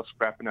enough, they'll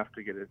scrap enough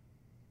to get it.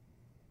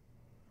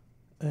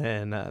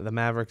 And the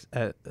Mavericks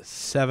at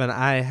 7.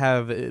 I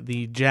have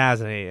the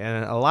Jazz at 8.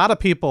 And a lot of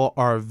people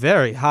are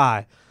very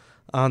high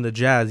on the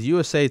Jazz.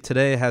 USA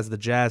Today has the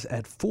Jazz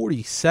at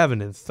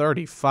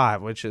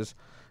 47-35, which is,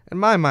 in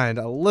my mind,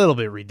 a little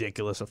bit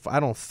ridiculous. I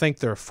don't think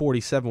they're a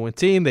 47-win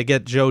team. They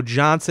get Joe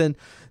Johnson.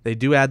 They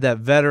do add that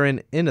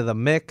veteran into the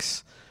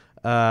mix,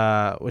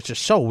 which is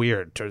so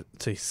weird to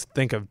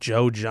think of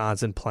Joe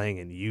Johnson playing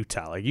in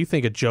Utah. Like, you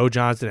think of Joe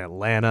Johnson in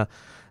Atlanta,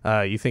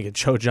 you think of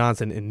Joe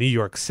Johnson in New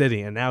York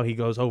City, and now he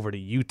goes over to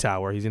Utah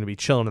where he's going to be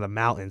chilling in the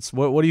mountains.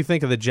 What do you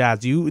think of the Jazz?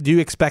 Do you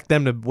expect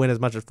them to win as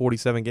much as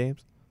 47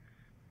 games?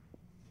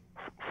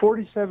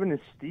 47 is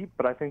steep,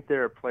 but I think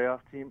they're a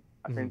playoff team.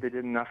 I think they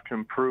did enough to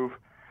improve.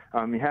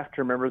 You have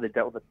to remember they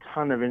dealt with a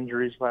ton of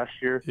injuries last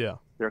year. Yeah.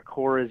 Their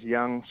core is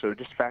young, so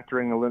just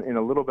factoring in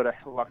a little bit of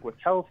luck with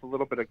health, a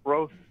little bit of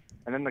growth,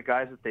 and then the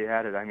guys that they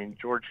added. I mean,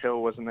 George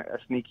Hill was a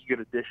sneaky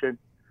good addition.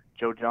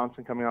 Joe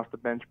Johnson coming off the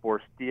bench,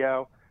 Boris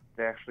Diaw.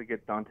 They actually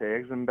get Dante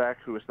Exum back,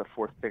 who was the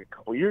 4th pick a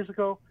couple years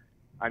ago.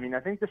 I mean, I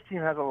think this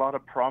team has a lot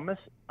of promise.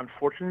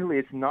 Unfortunately,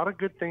 it's not a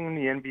good thing in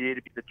the NBA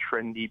to be the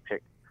trendy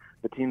pick.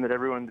 The team that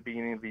everyone at the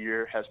beginning of the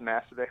year has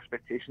massive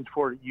expectations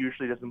for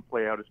usually doesn't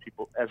play out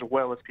as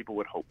well as people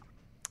would hope.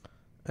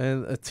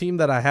 And a team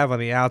that I have on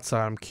the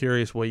outside, I'm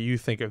curious what you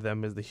think of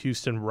them, is the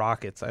Houston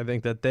Rockets. I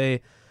think that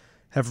they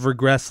have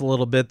regressed a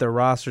little bit. Their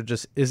roster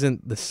just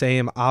isn't the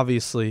same,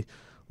 obviously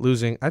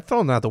losing. I've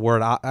thrown out the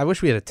word. I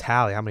wish we had a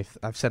tally. How many?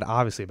 I've said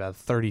obviously about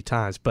 30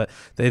 times, but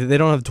they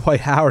don't have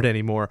Dwight Howard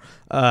anymore.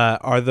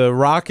 Are the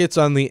Rockets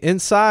on the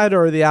inside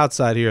or the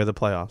outside here of the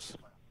playoffs?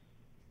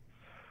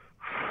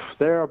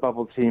 They're a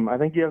bubble team. I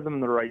think you have them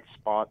in the right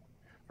spot,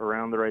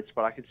 around the right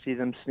spot. I could see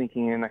them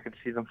sneaking in. I could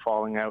see them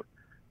falling out.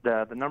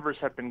 The numbers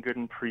have been good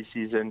in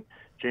preseason.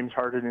 James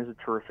Harden is a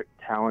terrific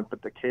talent,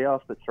 but the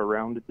chaos that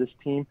surrounded this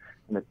team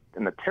and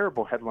the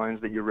terrible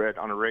headlines that you read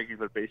on a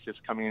regular basis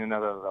coming in and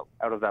out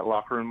of that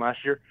locker room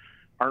last year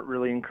aren't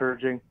really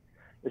encouraging.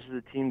 This is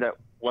a team that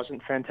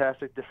wasn't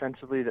fantastic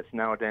defensively. That's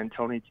now a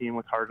D'Antoni team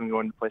with Harden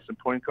going to play some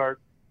point guard.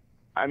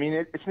 I mean,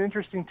 it's an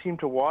interesting team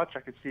to watch. I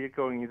could see it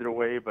going either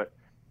way, but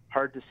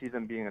hard to see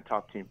them being a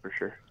top team for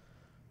sure.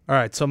 All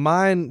right, so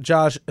mine,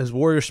 Josh, is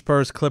Warriors,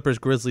 Spurs, Clippers,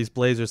 Grizzlies,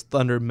 Blazers,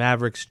 Thunder,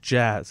 Mavericks,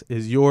 Jazz.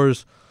 Is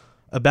yours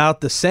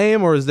about the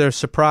same, or is there a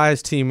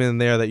surprise team in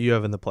there that you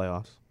have in the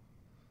playoffs?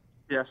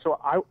 Yeah, so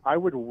I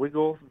would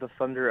wiggle the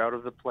Thunder out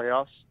of the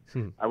playoffs.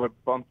 I would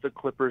bump the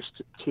Clippers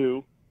to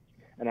 2,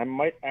 and I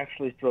might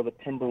actually throw the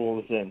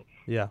Timberwolves in.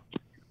 Yeah.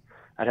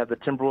 I'd have the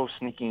Timberwolves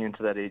sneaking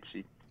into that 8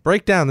 seed.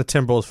 Break down the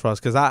Timberwolves for us,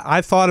 because I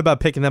thought about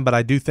picking them, but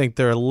I do think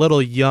they're a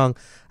little young.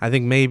 I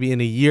think maybe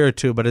in a year or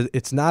two, but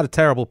it's not a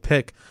terrible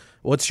pick.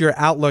 What's your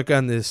outlook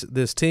on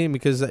this team?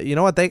 Because you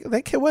know what, they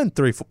can win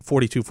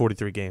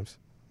 42-43 games.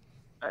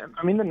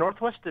 I mean, the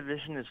Northwest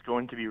Division is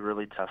going to be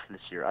really tough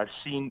this year. I've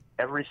seen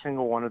every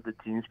single one of the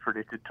teams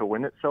predicted to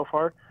win it so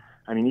far.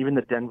 I mean, even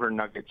the Denver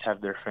Nuggets have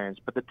their fans,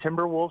 but the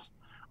Timberwolves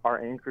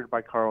are anchored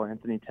by Karl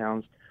Anthony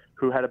Towns,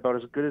 who had about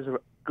as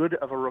good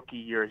of a rookie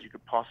year as you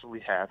could possibly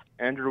have.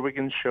 Andrew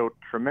Wiggins showed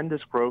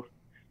tremendous growth.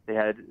 They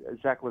had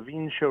Zach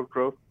LaVine showed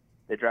growth.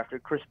 They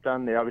drafted Chris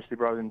Dunn. They obviously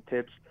brought in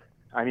Tibbs.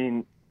 I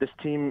mean, this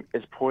team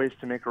is poised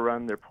to make a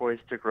run. They're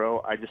poised to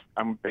grow.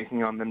 I'm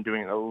banking on them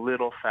doing it a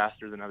little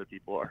faster than other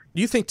people are.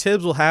 Do you think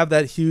Tibbs will have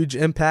that huge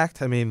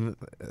impact? I mean,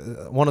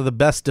 one of the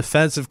best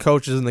defensive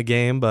coaches in the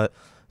game, but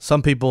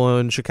some people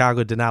in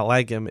Chicago did not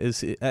like him.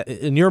 If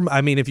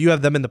you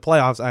have them in the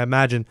playoffs, I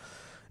imagine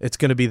it's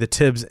going to be the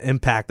Tibbs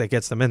impact that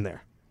gets them in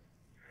there.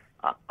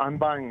 I'm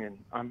buying in.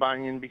 I'm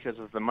buying in because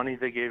of the money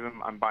they gave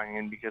him. I'm buying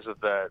in because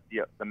of the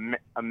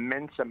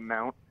immense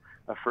amount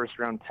of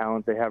first-round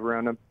talent they have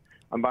around him.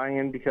 I'm buying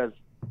in because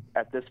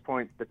at this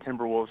point, the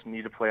Timberwolves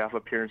need a playoff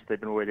appearance. They've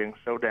been waiting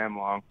so damn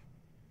long.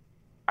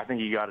 I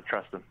think you got to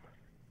trust them.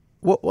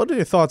 What are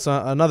your thoughts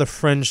on another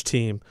fringe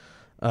team?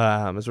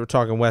 As we're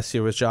talking West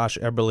here with Josh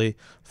Eberley,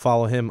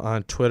 follow him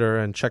on Twitter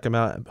and check him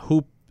out.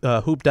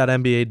 Hoop.nba.com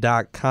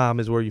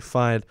is where you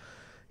find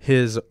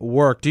his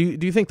work. Do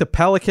you think the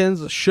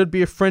Pelicans should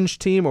be a fringe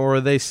team, or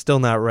are they still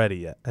not ready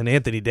yet? And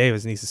Anthony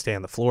Davis needs to stay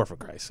on the floor, for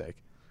Christ's sake.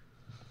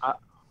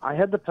 I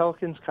had the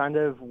Pelicans kind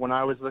of, when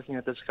I was looking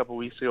at this a couple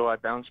weeks ago, I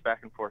bounced back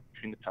and forth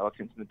between the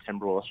Pelicans and the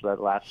Timberwolves for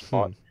that last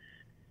spot.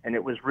 And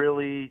it was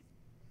really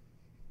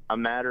a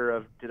matter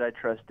of, did I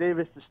trust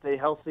Davis to stay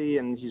healthy?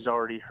 And he's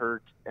already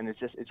hurt. And it's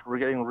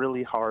getting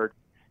really hard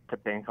to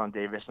bank on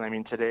Davis. And I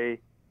mean,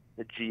 today,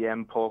 the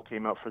GM poll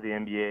came out for the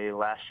NBA.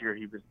 Last year,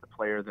 he was the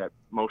player that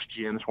most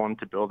GMs wanted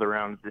to build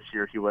around. This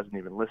year, he wasn't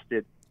even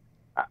listed.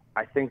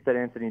 I think that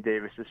Anthony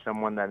Davis is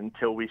someone that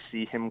until we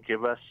see him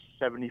give us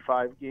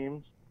 75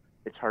 games,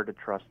 it's hard to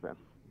trust them.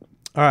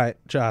 All right,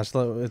 Josh,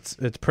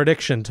 it's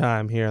prediction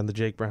time here on the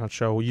Jake Brown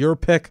Show. Your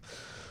pick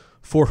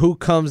for who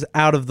comes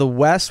out of the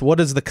West. What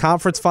is the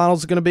conference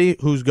finals going to be?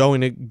 Who's going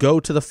to go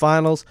to the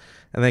finals?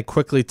 And then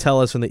quickly tell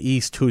us in the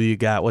East, who do you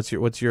got? What's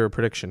your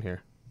prediction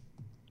here?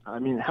 I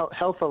mean,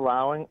 health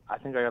allowing, I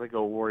think I got to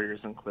go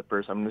Warriors and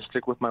Clippers. I'm going to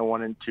stick with my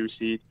 1 and 2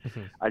 seed.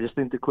 I just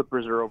think the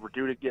Clippers are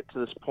overdue to get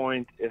to this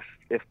point.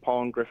 If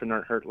Paul and Griffin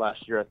aren't hurt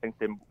last year, I think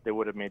they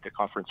would have made the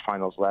conference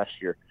finals last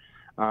year.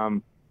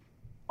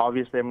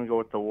 Obviously, I'm going to go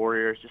with the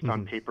Warriors. Just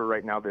on paper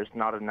right now, there's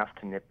not enough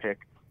to nitpick.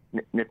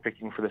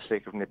 Nitpicking for the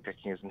sake of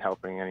nitpicking isn't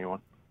helping anyone.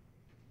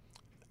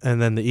 And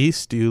then the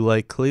East, do you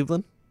like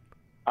Cleveland?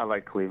 I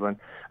like Cleveland.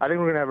 I think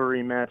we're going to have a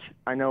rematch.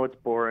 I know it's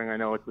boring. I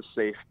know it's a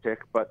safe pick,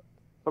 but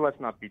let's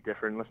not be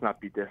different. Let's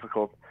not be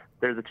difficult.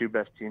 They're the two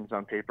best teams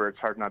on paper. It's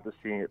hard not to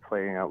see it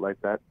playing out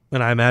like that.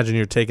 And I imagine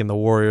you're taking the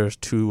Warriors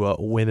to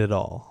win it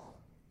all.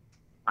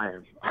 I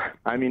am.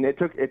 I mean, it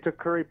took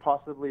Curry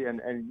possibly,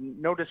 and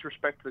no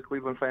disrespect to the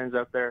Cleveland fans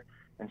out there,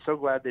 and so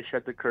glad they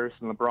shed the curse,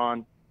 and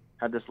LeBron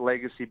had this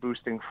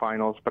legacy-boosting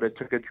finals, but it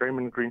took a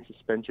Draymond Green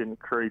suspension,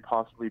 Curry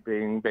possibly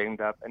being banged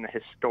up, and a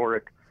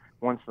historic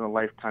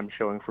once-in-a-lifetime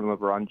showing from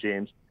LeBron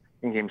James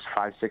in games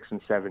 5, 6,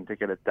 and 7 to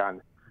get it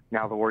done.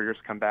 Now the Warriors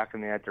come back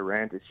and they add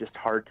Durant. It's just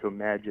hard to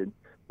imagine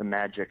the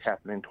magic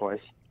happening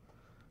twice.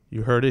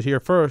 You heard it here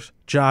first.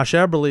 Josh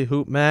Eberley,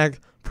 Hoop Mag,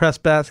 Press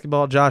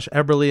Basketball, Josh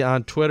Eberley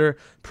on Twitter,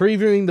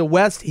 previewing the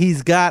West.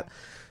 He's got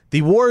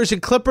the Warriors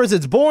and Clippers.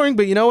 It's boring,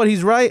 but you know what?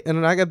 He's right,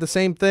 and I got the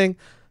same thing.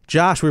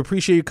 Josh, we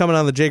appreciate you coming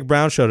on the Jake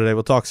Brown Show today.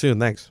 We'll talk soon.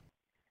 Thanks.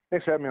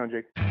 Thanks for having me on,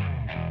 Jake.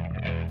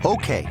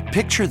 Okay,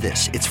 picture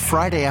this. It's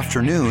Friday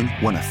afternoon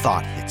when a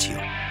thought hits you.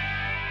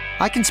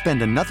 I can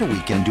spend another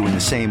weekend doing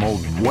the same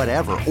old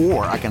whatever,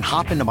 or I can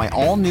hop into my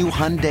all-new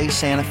Hyundai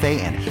Santa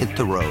Fe and hit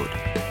the road.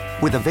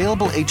 With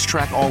available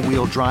H-Track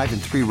all-wheel drive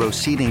and 3-row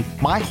seating,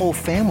 my whole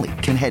family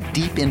can head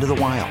deep into the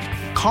wild.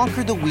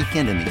 Conquer the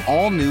weekend in the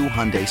all-new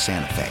Hyundai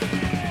Santa Fe.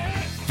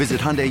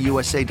 Visit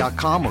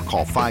HyundaiUSA.com or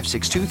call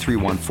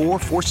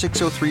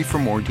 562-314-4603 for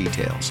more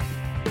details.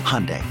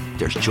 Hyundai,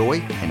 there's joy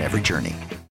in every journey.